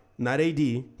Kawhi, not AD.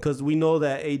 Because we know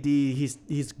that AD,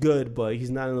 he's good, but he's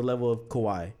not on the level of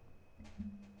Kawhi.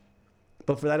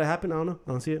 But for that to happen, I don't know.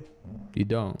 I don't see it. You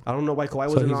don't. I don't know why Kawhi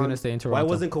wasn't gonna stay in Toronto. Why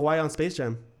wasn't Kawhi on Space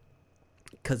Jam?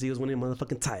 Because he was winning a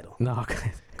motherfucking title. No.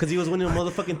 Because he was winning a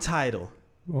motherfucking title.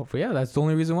 Well, yeah, that's the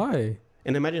only reason why.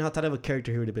 And imagine how tight of a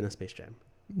character he would have been in Space Jam.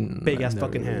 Big ass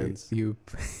fucking hands.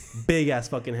 Big ass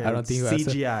fucking hands. I don't think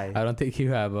CGI. I don't think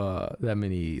you have that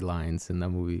many lines in that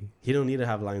movie. He don't need to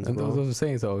have lines, bro. That's what I'm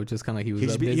saying. So just kind of like he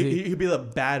was busy. He'd be the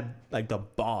bad, like the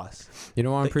boss. You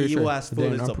know what? I'm pretty evil sure. ass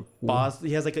fool is the boss.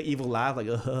 He has like an evil laugh, like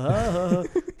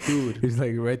dude. He's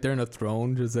like right there in a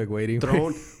throne, just like waiting.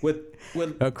 Throne with A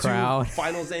two crowd.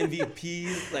 Finals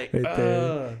MVPs, like Right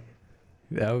there.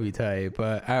 That would be tight.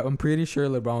 But I'm pretty sure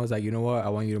LeBron was like, you know what? I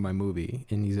want you to my movie.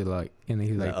 And he's like,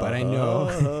 but I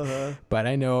know, but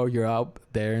I know you're out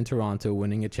there in Toronto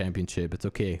winning a championship. It's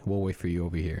okay. We'll wait for you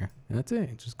over here. And that's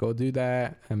it. Just go do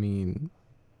that. I mean,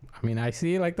 I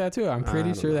see it like that too. I'm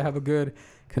pretty sure they have a good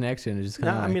connection. It's just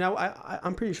kind of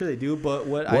I'm pretty sure they do. But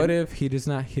what if he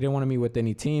didn't want to meet with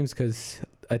any teams? Because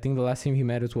I think the last team he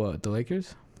met is what, the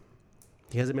Lakers?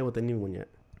 He hasn't met with anyone yet.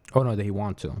 Oh no, he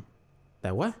wants to.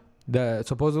 That what?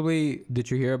 Supposedly, did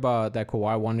you hear about that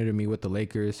Kawhi wanted to meet with the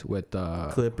Lakers with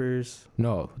Clippers?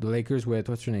 No, the Lakers with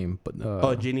what's her name?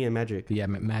 Genie and Magic. Yeah,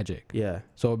 Magic. Yeah.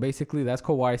 So basically, that's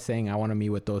Kawhi saying, "I want to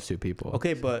meet with those two people."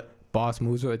 Okay, but boss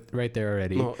moves right there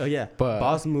already. No, yeah, but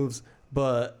boss moves,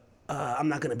 but I'm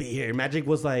not gonna be here. Magic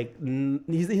was like,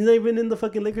 he's not even in the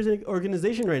fucking Lakers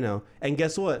organization right now. And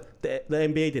guess what? The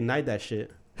NBA denied that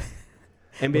shit.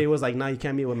 NBA was like, nah, you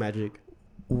can't meet with Magic.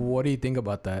 What do you think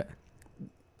about that?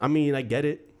 I mean, I get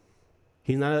it.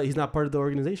 He's not part of the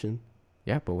organization.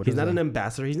 Yeah, but he's not an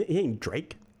ambassador. He ain't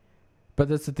Drake. But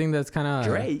that's the thing that's kind of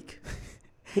Drake.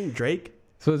 He ain't Drake.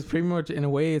 So it's pretty much, in a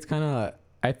way, it's kind of,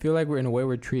 I feel like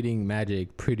we're treating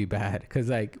Magic pretty bad. Because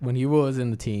like when he was in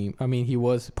the team, I mean, he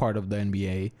was part of the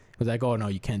NBA. It was like, oh no,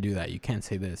 you can't do that. You can't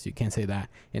say this. You can't say that.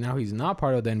 And now he's not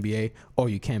part of the NBA. Oh,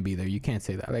 you can't be there. You can't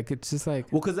say that. Like, it's just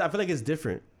like, well, because I feel like it's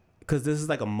different. Because this is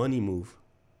like a money move.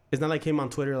 It's not like him on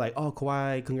Twitter like, oh,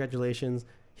 Kawhi, congratulations.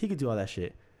 He could do all that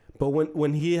shit. But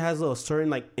when he has a certain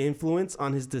like influence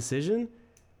on his decision,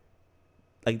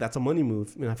 like that's a money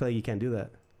move. And I feel like you can't do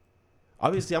that.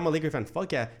 Obviously, I'm a Laker fan.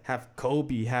 Fuck yeah, have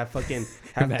Kobe, have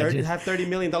 $30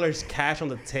 million cash on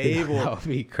the table. That would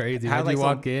be crazy. Have like you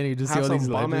walk in, you just see all these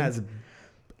bomb ass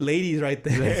ladies right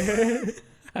there.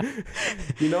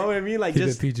 You know what I mean? Like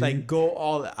just like go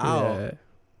all out. Yeah.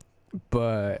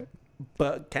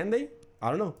 But can they? I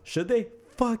don't know. Should they?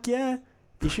 Fuck yeah.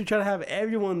 You should try to have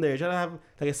everyone there. Try to have,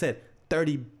 like I said,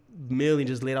 30 million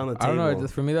just laid on the table. I don't know.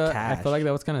 For me, I feel like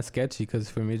that was kind of sketchy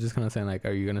because for me, just kind of saying like,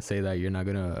 are you gonna say that you're not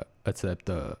gonna accept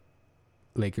the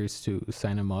Lakers to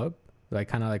sign him up? Like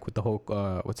kind of like with the whole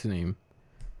what's his name,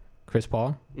 Chris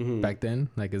Paul back then.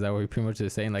 Like, is that what you're pretty much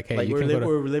just saying? Like, hey, like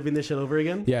we're living this shit over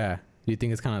again. Yeah. Do you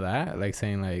think it's kind of that? Like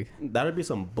saying like that would be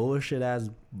some bullshit.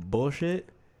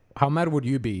 How mad would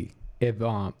you be if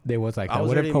there was like that? I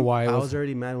was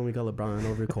already mad when we got LeBron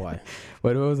over Kawhi.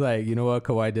 But it was like, you know what,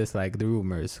 Kawhi just like the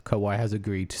rumors. Kawhi has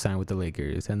agreed to sign with the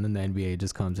Lakers, and then the NBA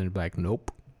just comes in and be like,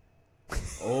 nope.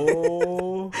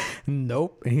 Oh,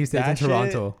 nope. And he stays in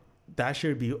Toronto. That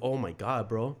should be. Oh my god,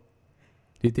 bro. Do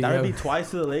you think that would be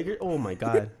twice to the Lakers? Oh my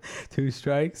god. 2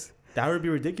 strikes. That would be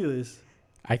ridiculous.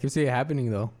 I can see it happening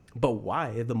though. But why?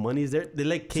 If the money's there, they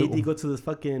let KD go to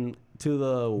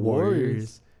the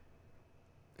Warriors.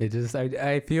 It just,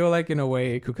 I feel like in a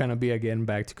way it could kind of be again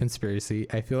back to conspiracy.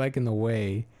 I feel like in a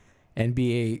way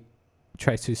NBA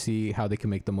tries to see how they can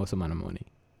make the most amount of money.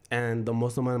 And the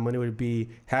most amount of money would be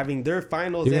having their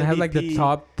finals You're gonna MVP. Have like the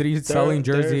top 3 selling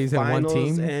jerseys in one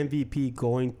team. MVP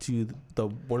going to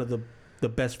one of the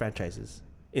best franchises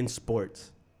in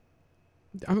sports.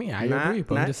 I mean, I agree,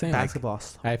 but I'm just saying, basketball.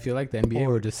 Like, I feel like the NBA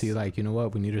would just see like, you know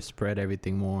what, we need to spread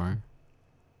everything more.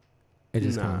 It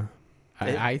just kind of.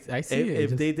 I see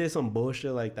it. If they did some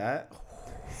bullshit like that,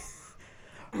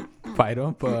 fight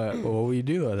them. But what will you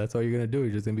do? That's all you're gonna do.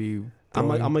 You're just gonna be. I'm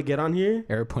gonna get on here.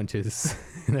 Air punches.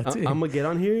 That's it. I'm gonna get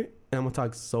on here and I'm gonna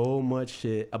talk so much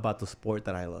shit about the sport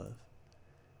that I love,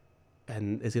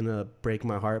 and it's gonna break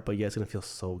my heart. But yeah, it's gonna feel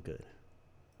so good.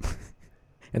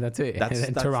 And that's it.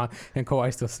 And Toronto and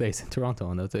Kawhi still stays in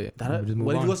Toronto, and that's it.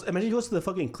 Imagine he goes to the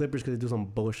fucking Clippers because they do some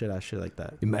bullshit ass shit like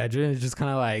that. Imagine it's just kind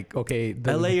of like, okay,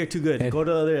 LA, you're too good. Go to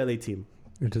the other LA team.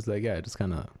 You're just like, yeah, just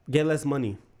kind of get less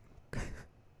money.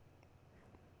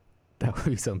 That would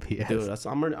be some BS.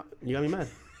 Dude, you got me mad.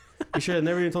 You should have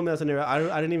never even told me that scenario.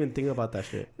 I didn't even think about that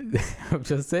shit. I'm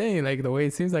just saying, like, the way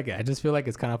it seems like it, I just feel like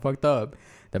it's kind of fucked up.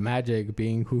 The Magic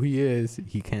being who he is,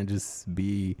 he can't just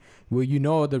be. Well, you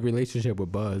know the relationship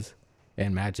with Buzz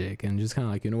and Magic, and just kind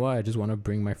of like, you know what? I just want to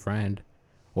bring my friend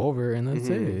over, and that's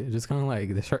it. Just kind of like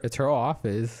it's her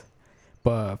office,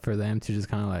 but for them to just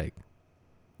kind of like,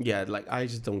 yeah, like I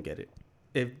just don't get it.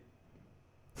 If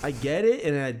I get it,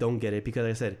 and I don't get it because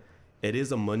like I said, it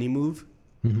is a money move.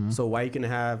 Mm-hmm. So why you can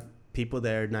have people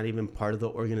that are not even part of the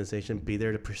organization be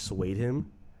there to persuade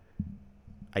him?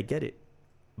 I get it.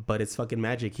 But it's fucking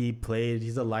Magic.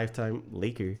 He's a lifetime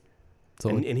Laker. So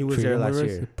and he was there last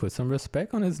year. Put some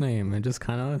respect on his name and just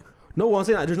kind of. No, I'm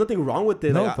saying there's nothing wrong with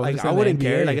it. No, I wouldn't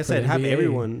care. Like I said, have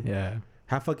everyone. Yeah.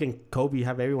 Have fucking Kobe,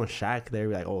 have everyone Shaq there,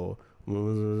 like, oh,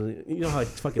 you know how he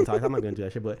fucking talks. I'm not gonna do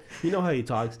that shit, but you know how he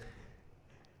talks.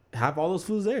 Have all those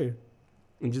fools there,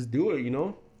 and just do it. You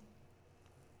know.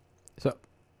 So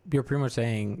you're pretty much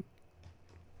saying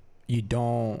you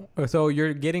don't. So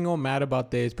you're getting all mad about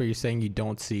this, but you're saying you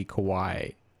don't see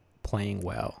Kawhi playing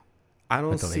well. I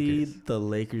don't see the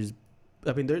Lakers.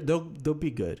 I mean, they'll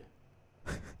be good,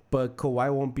 but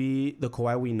Kawhi won't be the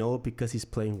Kawhi we know because he's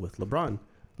playing with LeBron.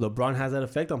 LeBron has that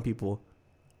effect on people.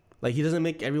 Like, he doesn't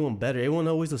make everyone better. Everyone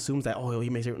always assumes that, oh, he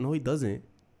makes it. No, he doesn't.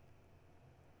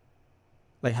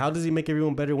 Like, how does he make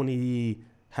everyone better when he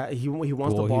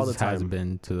wants the ball all the time? He hasn't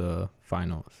been to the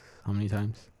finals. How many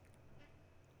times?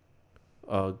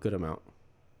 A good amount.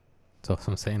 So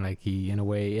I'm saying, like, he, in a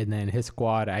way, and then his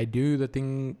squad, the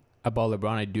thing about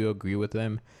LeBron, I do agree with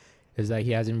them, is that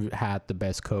he hasn't had the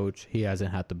best coach. He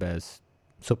hasn't had the best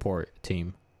support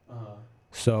team.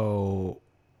 So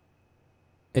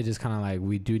it's just kind of like,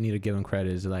 we do need to give him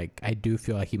credit. It's like, I do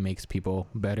feel like he makes people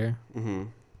better.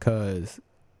 Because,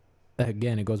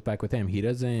 again, it goes back with him.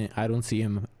 I don't see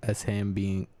him as him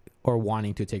being or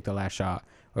wanting to take the last shot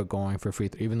or going for free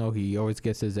throw. Even though he always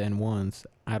gets his N1s,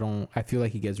 I feel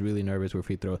like he gets really nervous with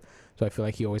free throws. So I feel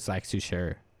like he always likes to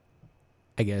share.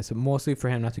 I guess mostly for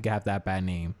him not to have that bad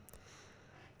name.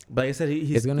 But like I said,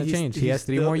 it's going to change. He has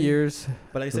 3 more years.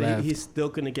 But like I said, he's still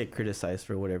going to get criticized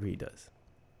for whatever he does.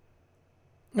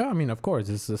 Yeah, I mean, of course,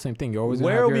 it's the same thing. You're always.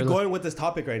 Where are we going with this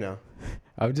topic right now?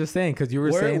 I'm just saying, because you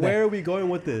were saying. Where are we going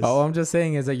with this? Oh, I'm just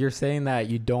saying is that you're saying that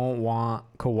you don't want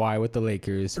Kawhi with the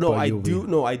Lakers. No, I do.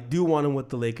 No, I do want him with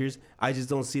the Lakers. I just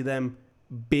don't see them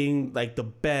being like the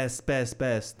best.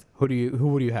 Who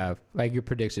would you have? Like, your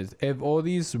predictions. If all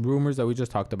these rumors that we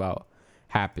just talked about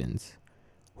happens,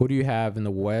 who do you have in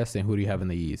the West and who do you have in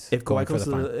the East? If Kawhi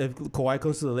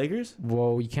comes to the Lakers?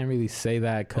 Well, you can't really say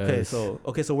that because. So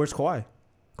where's Kawhi?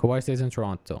 Kawhi stays in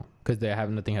Toronto because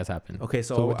nothing has happened. Okay,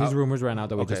 so with these rumors right now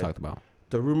that we just talked about.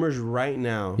 The rumors right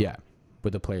now. Yeah,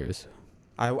 with the players.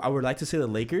 I would like to say the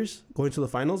Lakers going to the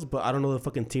finals, but I don't know the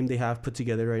fucking team they have put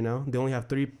together right now. They only have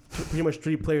pretty much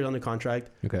three players under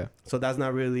contract. Okay. So that's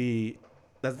not really,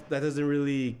 that doesn't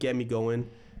really get me going.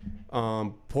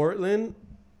 Portland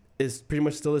is pretty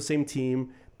much still the same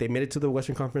team. They made it to the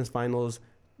Western Conference Finals,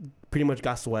 pretty much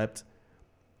got swept.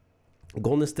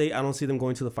 Golden State, I don't see them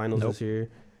going to the finals this year.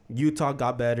 Utah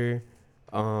got better.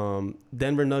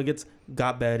 Denver Nuggets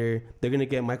got better. They're going to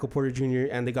get Michael Porter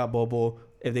Jr. and they got Bobo.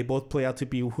 If they both play out to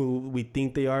be who we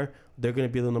think they are, they're going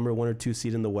to be the number 1 or 2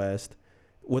 seed in the West.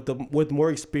 With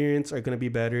more experience, are going to be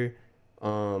better.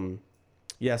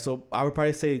 Yeah, so I would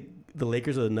probably say the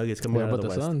Lakers or the Nuggets coming out of the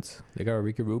West. What about the Suns? They got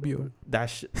Ricky Rubio.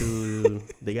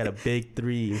 They got a big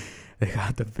 3. They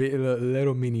got the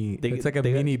little mini. It's like a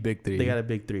mini big 3. They got a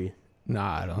big 3.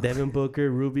 Nah, I don't. Devin Booker,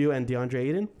 Rubio, and DeAndre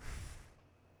Ayton.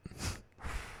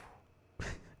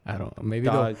 I don't. Maybe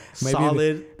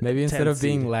solid. Maybe instead of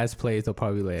being last place, they'll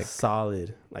probably like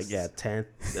solid. Like 10th,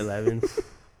 11th.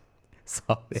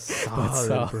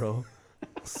 solid, bro.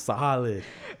 Solid.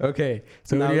 Okay,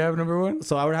 so who do you have number 1?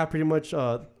 So I would have pretty much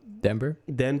Denver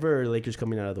or Lakers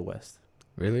coming out of the West.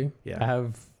 Really? Yeah.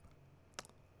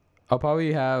 I'll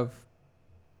probably have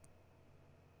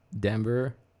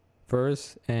Denver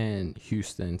first and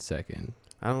Houston second.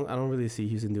 I don't really see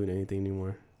Houston doing anything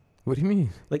anymore. What do you mean?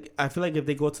 Like, I feel like if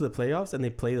they go to the playoffs and they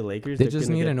play the Lakers, they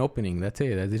just need an opening. That's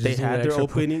it. They had their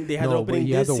opening. They had their opening this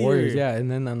year. The Warriors, yeah.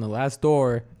 And then on the last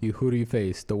door, who do you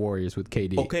face? The Warriors with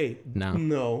KD. Okay.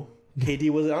 No. KD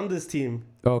wasn't on this team.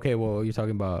 Okay, well, you're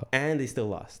talking about. And they still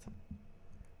lost.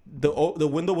 The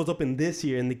window was open this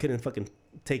year, and they couldn't fucking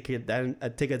take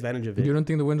advantage of it. You don't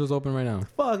think the window's open right now?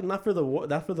 Fuck, not for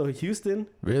the Houston.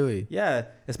 Really? Yeah,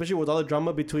 especially with all the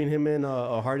drama between him and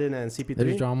Harden and CP3.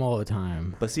 There's drama all the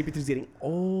time. But CP3's getting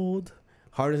old.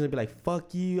 Harden's gonna be like,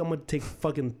 "Fuck you! I'm gonna take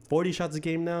fucking 40 shots a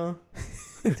game now."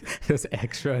 Just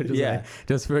extra.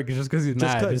 Just because he's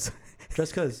mad. Just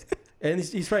because. And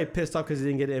he's probably pissed off because he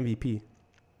didn't get an MVP.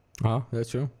 Oh, that's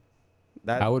true.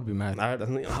 I would be mad.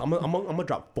 I'm gonna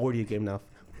drop 40 a game now.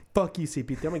 Fuck you,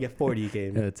 CP3. I'm gonna get 40 a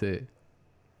game. That's it.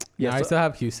 Yeah, I still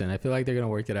have Houston. I feel like they're gonna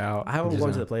work it out. I haven't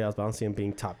gone to the playoffs, but I don't see them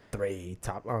being top 3.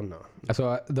 I don't know.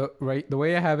 So the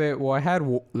way I have it, well, I had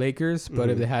Lakers, but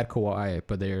if they had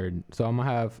Kawhi, so I'm gonna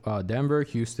have Denver,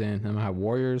 Houston. I'm gonna have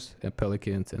Warriors and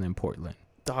Pelicans, and then Portland.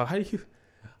 Dog, how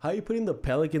are you putting the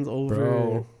Pelicans over?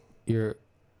 Bro,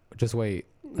 just wait.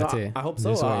 That's it. I hope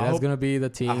so. That's gonna be the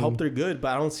team. I hope they're good, but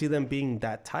I don't see them being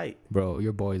that tight. Bro,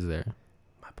 your boy's there.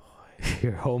 My boy.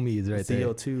 Your homie's right there.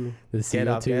 CO2. The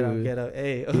CO2. Get up.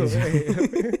 Hey.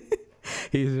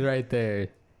 He's right there.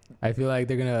 I feel like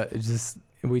they're gonna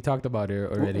we talked about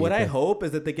it already. What I hope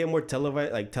is that they get more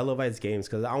televised games,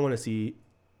 because I want to see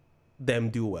them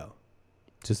do well.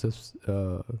 Just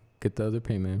get the other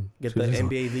payment. Get the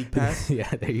NBA League Pass. Yeah,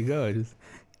 there you go. Just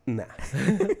nah.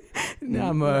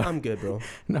 I'm good, bro.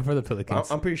 Not for the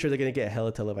Pelicans. I'm pretty sure they're gonna get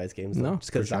hella televised games. Though, No,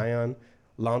 just because for sure. Zion,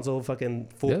 Lonzo, fucking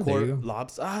full Yeah, there you court go.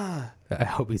 lobs. I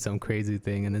hope it's some crazy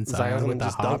thing, and then Zion's Zion with gonna the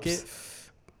just dunk hops.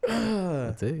 it.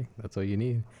 That's it. That's all you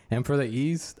need. And for the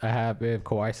East, I have, if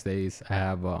Kawhi stays, I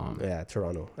have Yeah,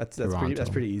 Toronto. That's Toronto.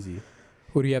 pretty easy.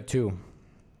 Who do you have two?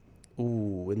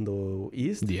 Ooh, in the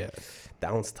East, Yeah.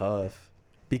 that one's tough,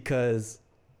 because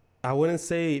I wouldn't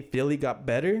say Philly got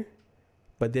better,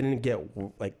 but they didn't get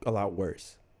like a lot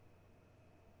worse.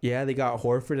 Yeah, they got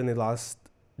Horford and they lost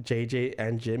JJ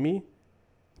and Jimmy,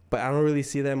 but I don't really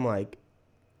see them like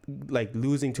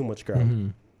losing too much ground. Mm-hmm.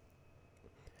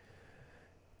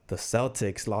 The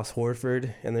Celtics lost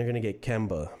Horford and they're gonna get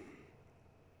Kemba.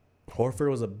 Horford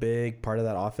was a big part of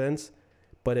that offense,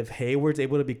 but if Hayward's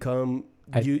able to become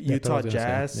Utah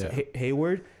Jazz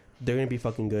Hayward, they're gonna be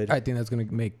fucking good. I think that's gonna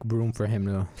make room for him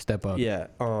to step up. Yeah.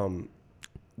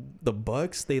 The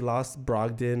Bucks, they lost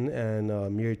Brogdon and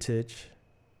Mirotic.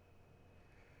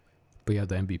 But you have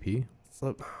the MVP.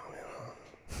 So,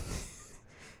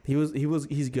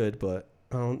 he's good, but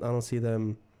I don't see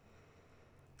them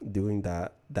doing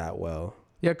that well.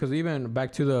 Yeah, because even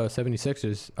back to the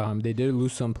 76ers, they did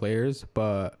lose some players,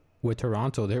 but with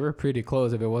Toronto, they were pretty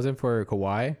close. If it wasn't for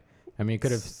Kawhi, I mean, it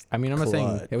could have. I mean, I'm not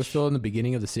saying it was still in the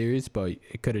beginning of the series, but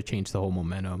it could have changed the whole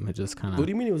momentum. It just kind of. What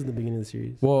do you mean it was in the beginning of the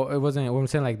series? Well, it wasn't. What I'm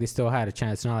saying, like, they still had a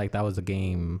chance. It's not like that was a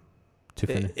game to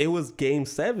finish. It was Game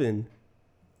 7.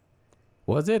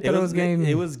 Was it? It was game.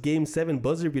 It was Game 7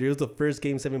 buzzer beater. It was the first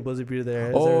Game 7 buzzer beater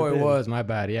there. Oh, it was. My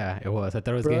bad. Yeah, it was. I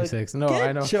thought it was Game 6. No,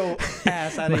 I know. Get your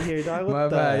ass out of here, dog. What My the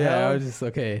bad. hell? Yeah, I was just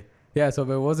okay. Yeah, so if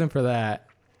it wasn't for that,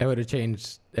 it would have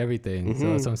changed everything. Mm-hmm.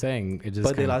 So that's what I'm saying. It just.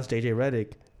 But they lost JJ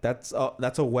Redick. That's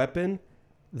a weapon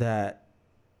that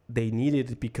they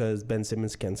needed because Ben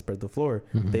Simmons can't spread the floor.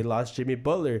 Mm-hmm. They lost Jimmy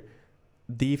Butler.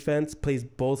 Defense, plays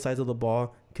both sides of the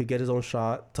ball, could get his own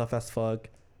shot, tough as fuck.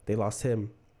 They lost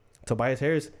him. Tobias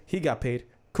Harris, he got paid.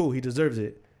 Cool, he deserves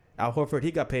it. Al Horford,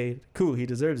 he got paid. Cool, he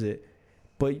deserves it.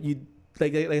 But you,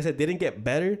 like I said, they didn't get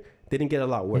better. They didn't get a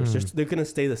lot worse. They're gonna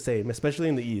stay the same, especially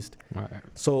in the East. All right.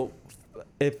 So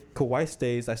if Kawhi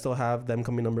stays, I still have them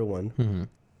coming number 1. Mm-hmm.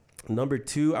 Number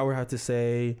 2, I would have to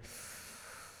say.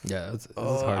 Yeah, this is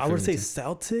hard. I would say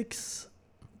Celtics,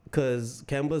 because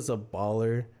Kemba's a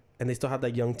baller, and they still have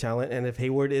that young talent. And if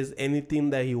Hayward is anything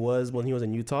that he was when he was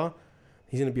in Utah,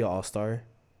 he's gonna be an all-star.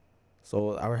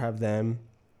 So I would have them.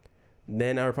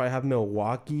 Then I would probably have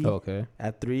Milwaukee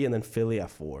at 3, and then Philly at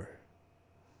 4.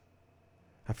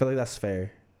 I feel like that's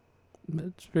fair.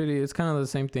 It's kind of the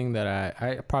same thing that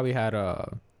I probably had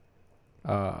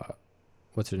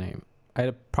what's her name?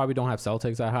 I probably don't have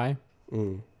Celtics that high.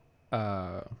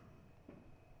 But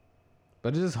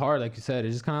it's just hard, like you said.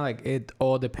 It's just kind of like it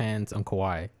all depends on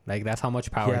Kawhi. Like that's how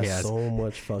much power he has. So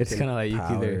much fucking. It's kind of like you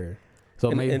can either. So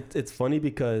and it's funny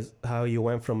because how you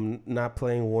went from not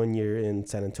playing 1 year in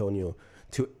San Antonio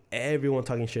to everyone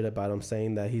talking shit about him,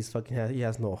 saying that he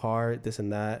has no heart, this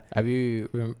and that. Have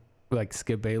you like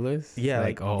Skip Bayless? Yeah,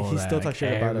 like he still talks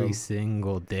shit about him every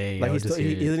single day. Like he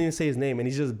didn't even say his name, and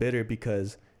he's just bitter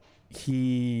because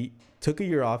he took a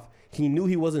year off. He knew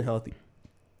he wasn't healthy.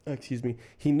 Excuse me.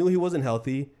 He knew he wasn't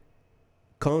healthy.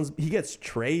 He gets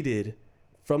traded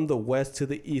from the West to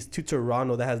the East to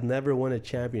Toronto that has never won a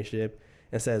championship,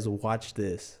 and says, "Watch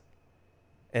this."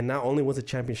 And not only wins a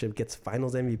championship, gets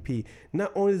Finals MVP.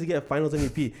 Not only does he get Finals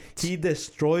MVP, he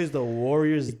destroys the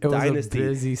Warriors dynasty.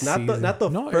 Not the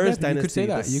first dynasty,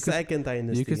 the second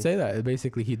dynasty. You could say that.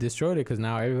 Basically, he destroyed it because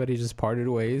now everybody just parted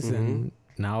ways, and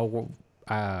now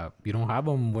you don't have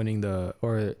them winning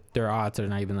or their odds are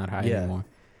not even that high anymore.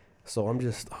 So I'm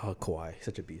just Kawhi,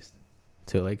 such a beast.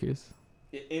 To Lakers.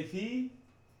 If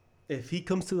he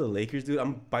comes to the Lakers, dude,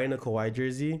 I'm buying a Kawhi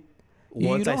jersey.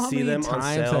 Once I see them on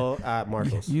sale at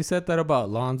Marshalls. You said that about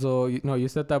Lonzo. You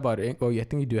said that about. I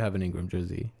think you do have an Ingram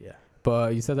jersey. Yeah.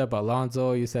 But you said that about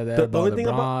Lonzo. You said that about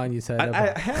LeBron. You said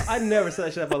I never said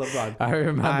that shit about LeBron. I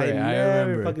remember. I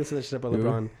never fucking said that shit about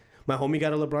LeBron. My homie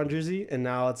got a LeBron jersey, and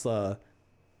now it's like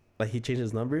he changed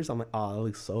his numbers. I'm like, oh, that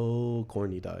looks so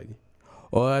corny, dog.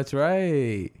 Oh, that's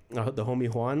right. The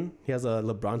homie Juan, he has a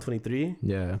LeBron 23.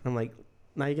 Yeah. I'm like,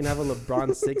 now you can have a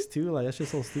LeBron 6 too. Like that's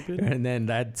just so stupid. And then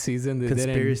that season they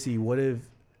conspiracy. What if?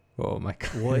 Oh my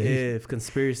god. What if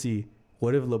conspiracy?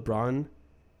 What if LeBron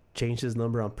changed his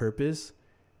number on purpose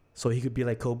so he could be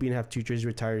like Kobe and have 2 jerseys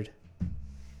retired?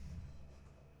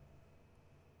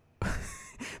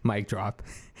 Mic drop.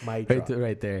 Mic drop.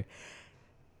 Right there.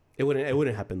 It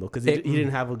wouldn't happen though, because he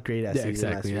didn't have a great ass season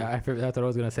exactly. last year. That's what I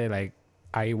was gonna say. Like,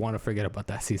 I want to forget about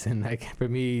that season. Like for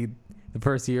me, the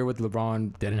first year with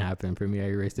LeBron didn't happen. For me, I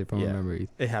erased it from my memories.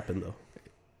 It happened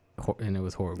though, and it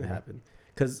was horrible. It happened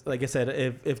because, like I said,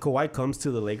 if Kawhi comes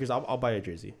to the Lakers, I'll buy a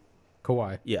jersey.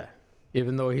 Kawhi, yeah.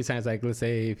 Even though he signs, like, let's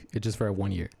say it's just for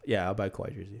 1 year. Yeah, I'll buy a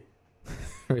Kawhi jersey.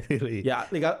 Really? Yeah,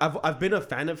 like I've been a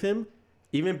fan of him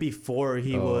even before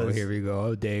he was. Oh, here we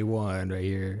go. Day one right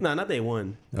here. No, not day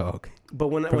one. Oh, okay. But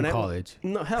when college.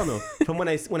 No, hell no. From when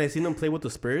I seen him play with the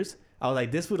Spurs, I was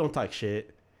like, this fool don't talk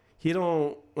shit. He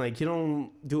don't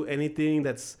do anything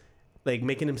that's like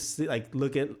making him like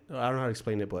look at. I don't know how to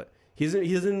explain it, but he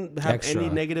doesn't have any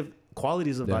negative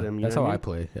qualities about him. That's how I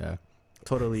play. Yeah.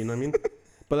 Totally. You know what I mean?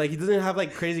 But like he doesn't have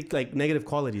like crazy like negative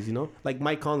qualities, you know? Like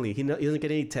Mike Conley, he doesn't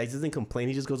get any texts, doesn't complain,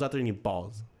 he just goes out there and he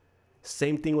balls.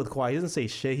 Same thing with Kawhi, he doesn't say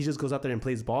shit, he just goes out there and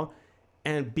plays ball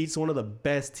and beats one of the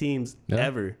best teams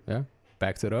ever. Yeah,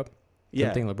 backs it up. Yeah.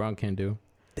 Something LeBron can't do.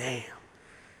 Damn.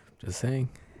 Just saying.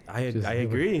 I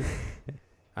agree.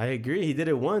 I agree. He did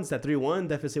it once, that 3-1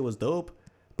 deficit was dope.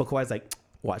 But Kawhi's like,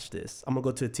 watch this. I'm gonna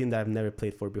go to a team that I've never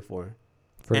played for before.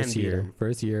 First year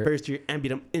and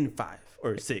beat him in 5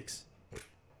 or 6.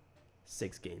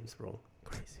 6 games, bro.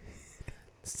 Crazy.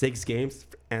 6 games,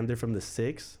 and they're from the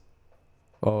 6.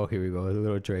 Oh, here we go. A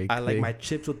little Drake. I like my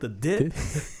chips with the dip.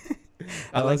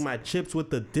 I like my chips with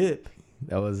the dip.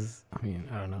 That was, I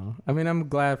don't know. I'm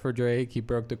glad for Drake. He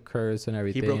broke the curse and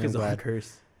everything. He broke his own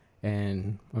curse.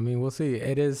 And, we'll see.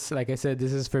 It is, like I said,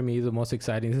 this is for me the most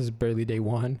exciting. This is barely day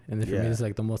one. And then for me, it's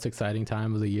like the most exciting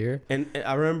time of the year. And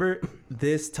I remember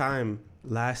this time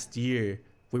last year,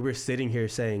 we were sitting here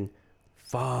saying,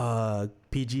 fuck,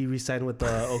 PG re-signed with the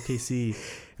OKC.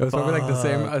 It was probably like the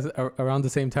same, around the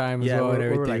same time as well. And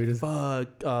everything. We were like,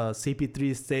 fuck,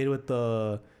 CP3 stayed with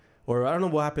the, or I don't know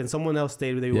what happened. Someone else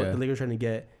stayed with the Lakers trying to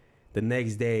get. The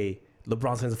next day,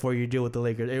 LeBron signs a 4-year deal with the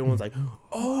Lakers. Everyone's like,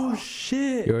 oh,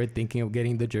 shit. You were thinking of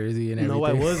getting the jersey and everything. No,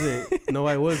 I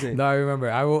wasn't. No, I remember.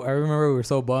 I remember we were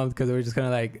so bummed because it was just kind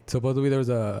of like, supposedly there was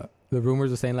the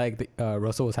rumors were saying like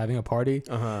Russell was having a party,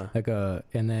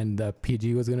 and then the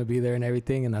PG was gonna be there and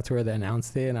everything, and that's where they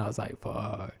announced it, and I was like,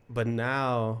 fuck. But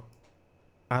now,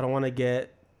 I don't want to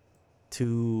get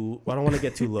too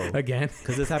low again,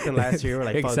 because this happened last year. We're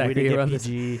like, fuck, we didn't get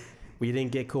PG, we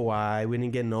didn't get Kawhi, we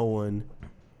didn't get no one,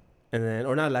 and then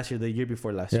or not last year, the year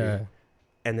before last year.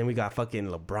 And then we got fucking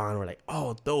LeBron. We're like,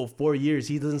 oh, though 4 years,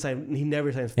 he never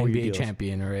signs 4-year deals. NBA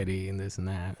champion already and this and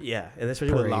that. Yeah, and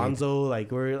especially with Lonzo,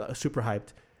 like we're super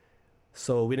hyped.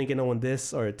 So we didn't get no one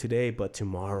this or today, but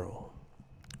tomorrow.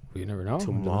 You never know.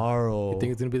 Tomorrow. You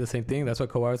think it's gonna be the same thing? That's what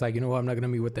Kawhi was like. You know what? I'm not gonna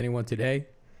meet with anyone today,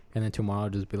 and then tomorrow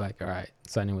just be like, all right,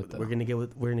 signing with them. We're gonna get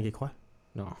Kawhi.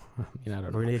 No, I don't know.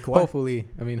 We're gonna get Kawhi.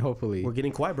 Hopefully. We're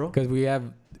getting Kawhi, bro. Because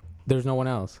there's no one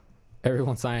else.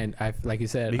 Everyone signed. Like you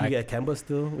said, we can get Kemba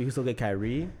still. We can still get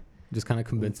Kyrie. Just kind of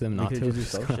convince them not to. Do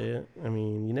some shit.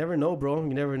 You never know, bro.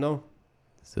 You never know.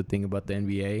 It's the thing about the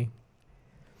NBA.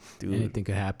 Dude, anything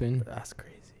could happen. That's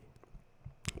crazy.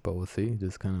 But we'll see.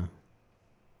 Just kind of.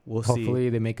 We'll see. Hopefully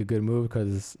they make a good move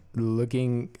because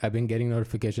I've been getting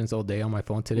notifications all day on my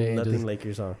phone today. Nothing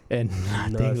Lakers on. And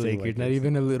nothing Lakers. Not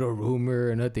even a little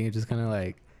rumor or nothing. It's just kind of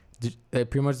like.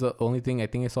 Pretty much the only thing I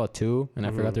think I saw 2, and I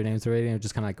forgot their names already. And it was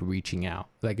just kind of like reaching out,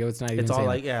 like it was not even. It's all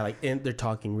like they're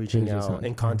talking, reaching out,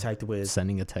 in contact with,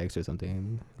 sending a text or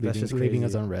something, leaving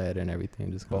us unread and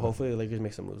everything. Just. But hopefully the Lakers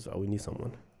make some moves. We need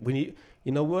someone. We need.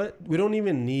 You know what? We don't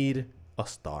even need a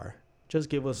star. Just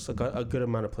give us a good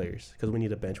amount of players because we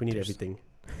need a bench. We need everything.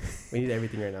 We need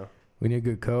everything right now. We need a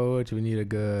good coach. We need a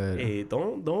good. Hey,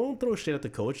 don't throw shit at the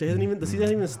coach. The season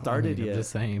hasn't even started yet. I'm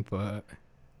just saying, but.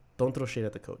 Don't throw shade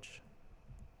at the coach.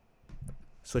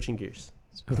 Switching gears.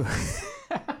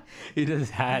 You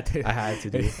just had to. I had to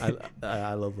do.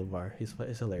 I love LeVar. He's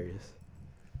hilarious.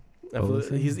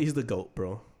 He's the GOAT,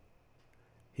 bro.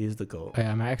 He's the GOAT.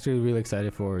 I'm actually really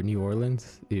excited for New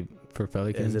Orleans for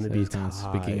Pelicans. It's gonna be tight,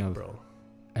 speaking of, bro.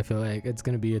 I feel like it's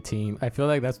gonna be a team. I feel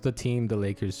like that's the team the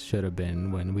Lakers should have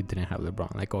been when we didn't have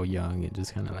LeBron, like all young and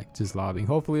just kind of like just lobbing.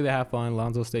 Hopefully they have fun.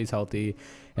 Lonzo stays healthy,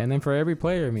 and then for every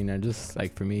player, I just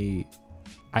like for me,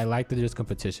 I like that there's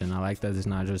competition. I like that it's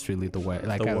not just really the way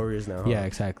like the Warriors now. Yeah,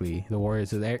 exactly. The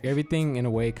Warriors. Everything in a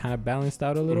way kind of balanced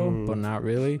out a little, but not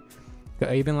really.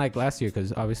 Even like last year,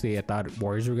 because obviously I thought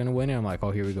Warriors were gonna win it. I'm like,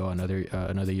 oh, here we go, another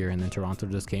year, and then Toronto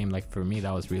just came. Like for me,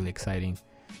 that was really exciting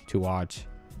to watch.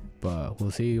 But we'll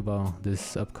see about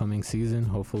this upcoming season.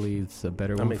 Hopefully it's a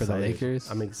better one for the Lakers.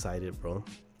 I'm excited, bro.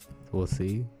 We'll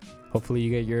see. Hopefully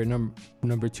you get your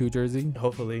number 2 jersey.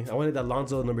 Hopefully. I wanted that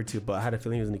Lonzo number 2, but I had a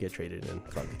feeling he was going to get traded, and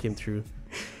fuck, it came through.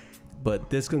 But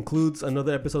this concludes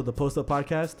another episode of the Post Up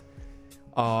Podcast.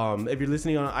 If you're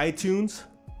listening on iTunes,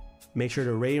 make sure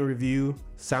to rate and review,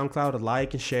 SoundCloud,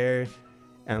 like and share,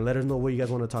 and let us know what you guys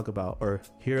want to talk about or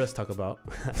hear us talk about.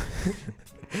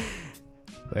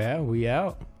 Yeah, we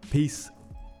out. Peace.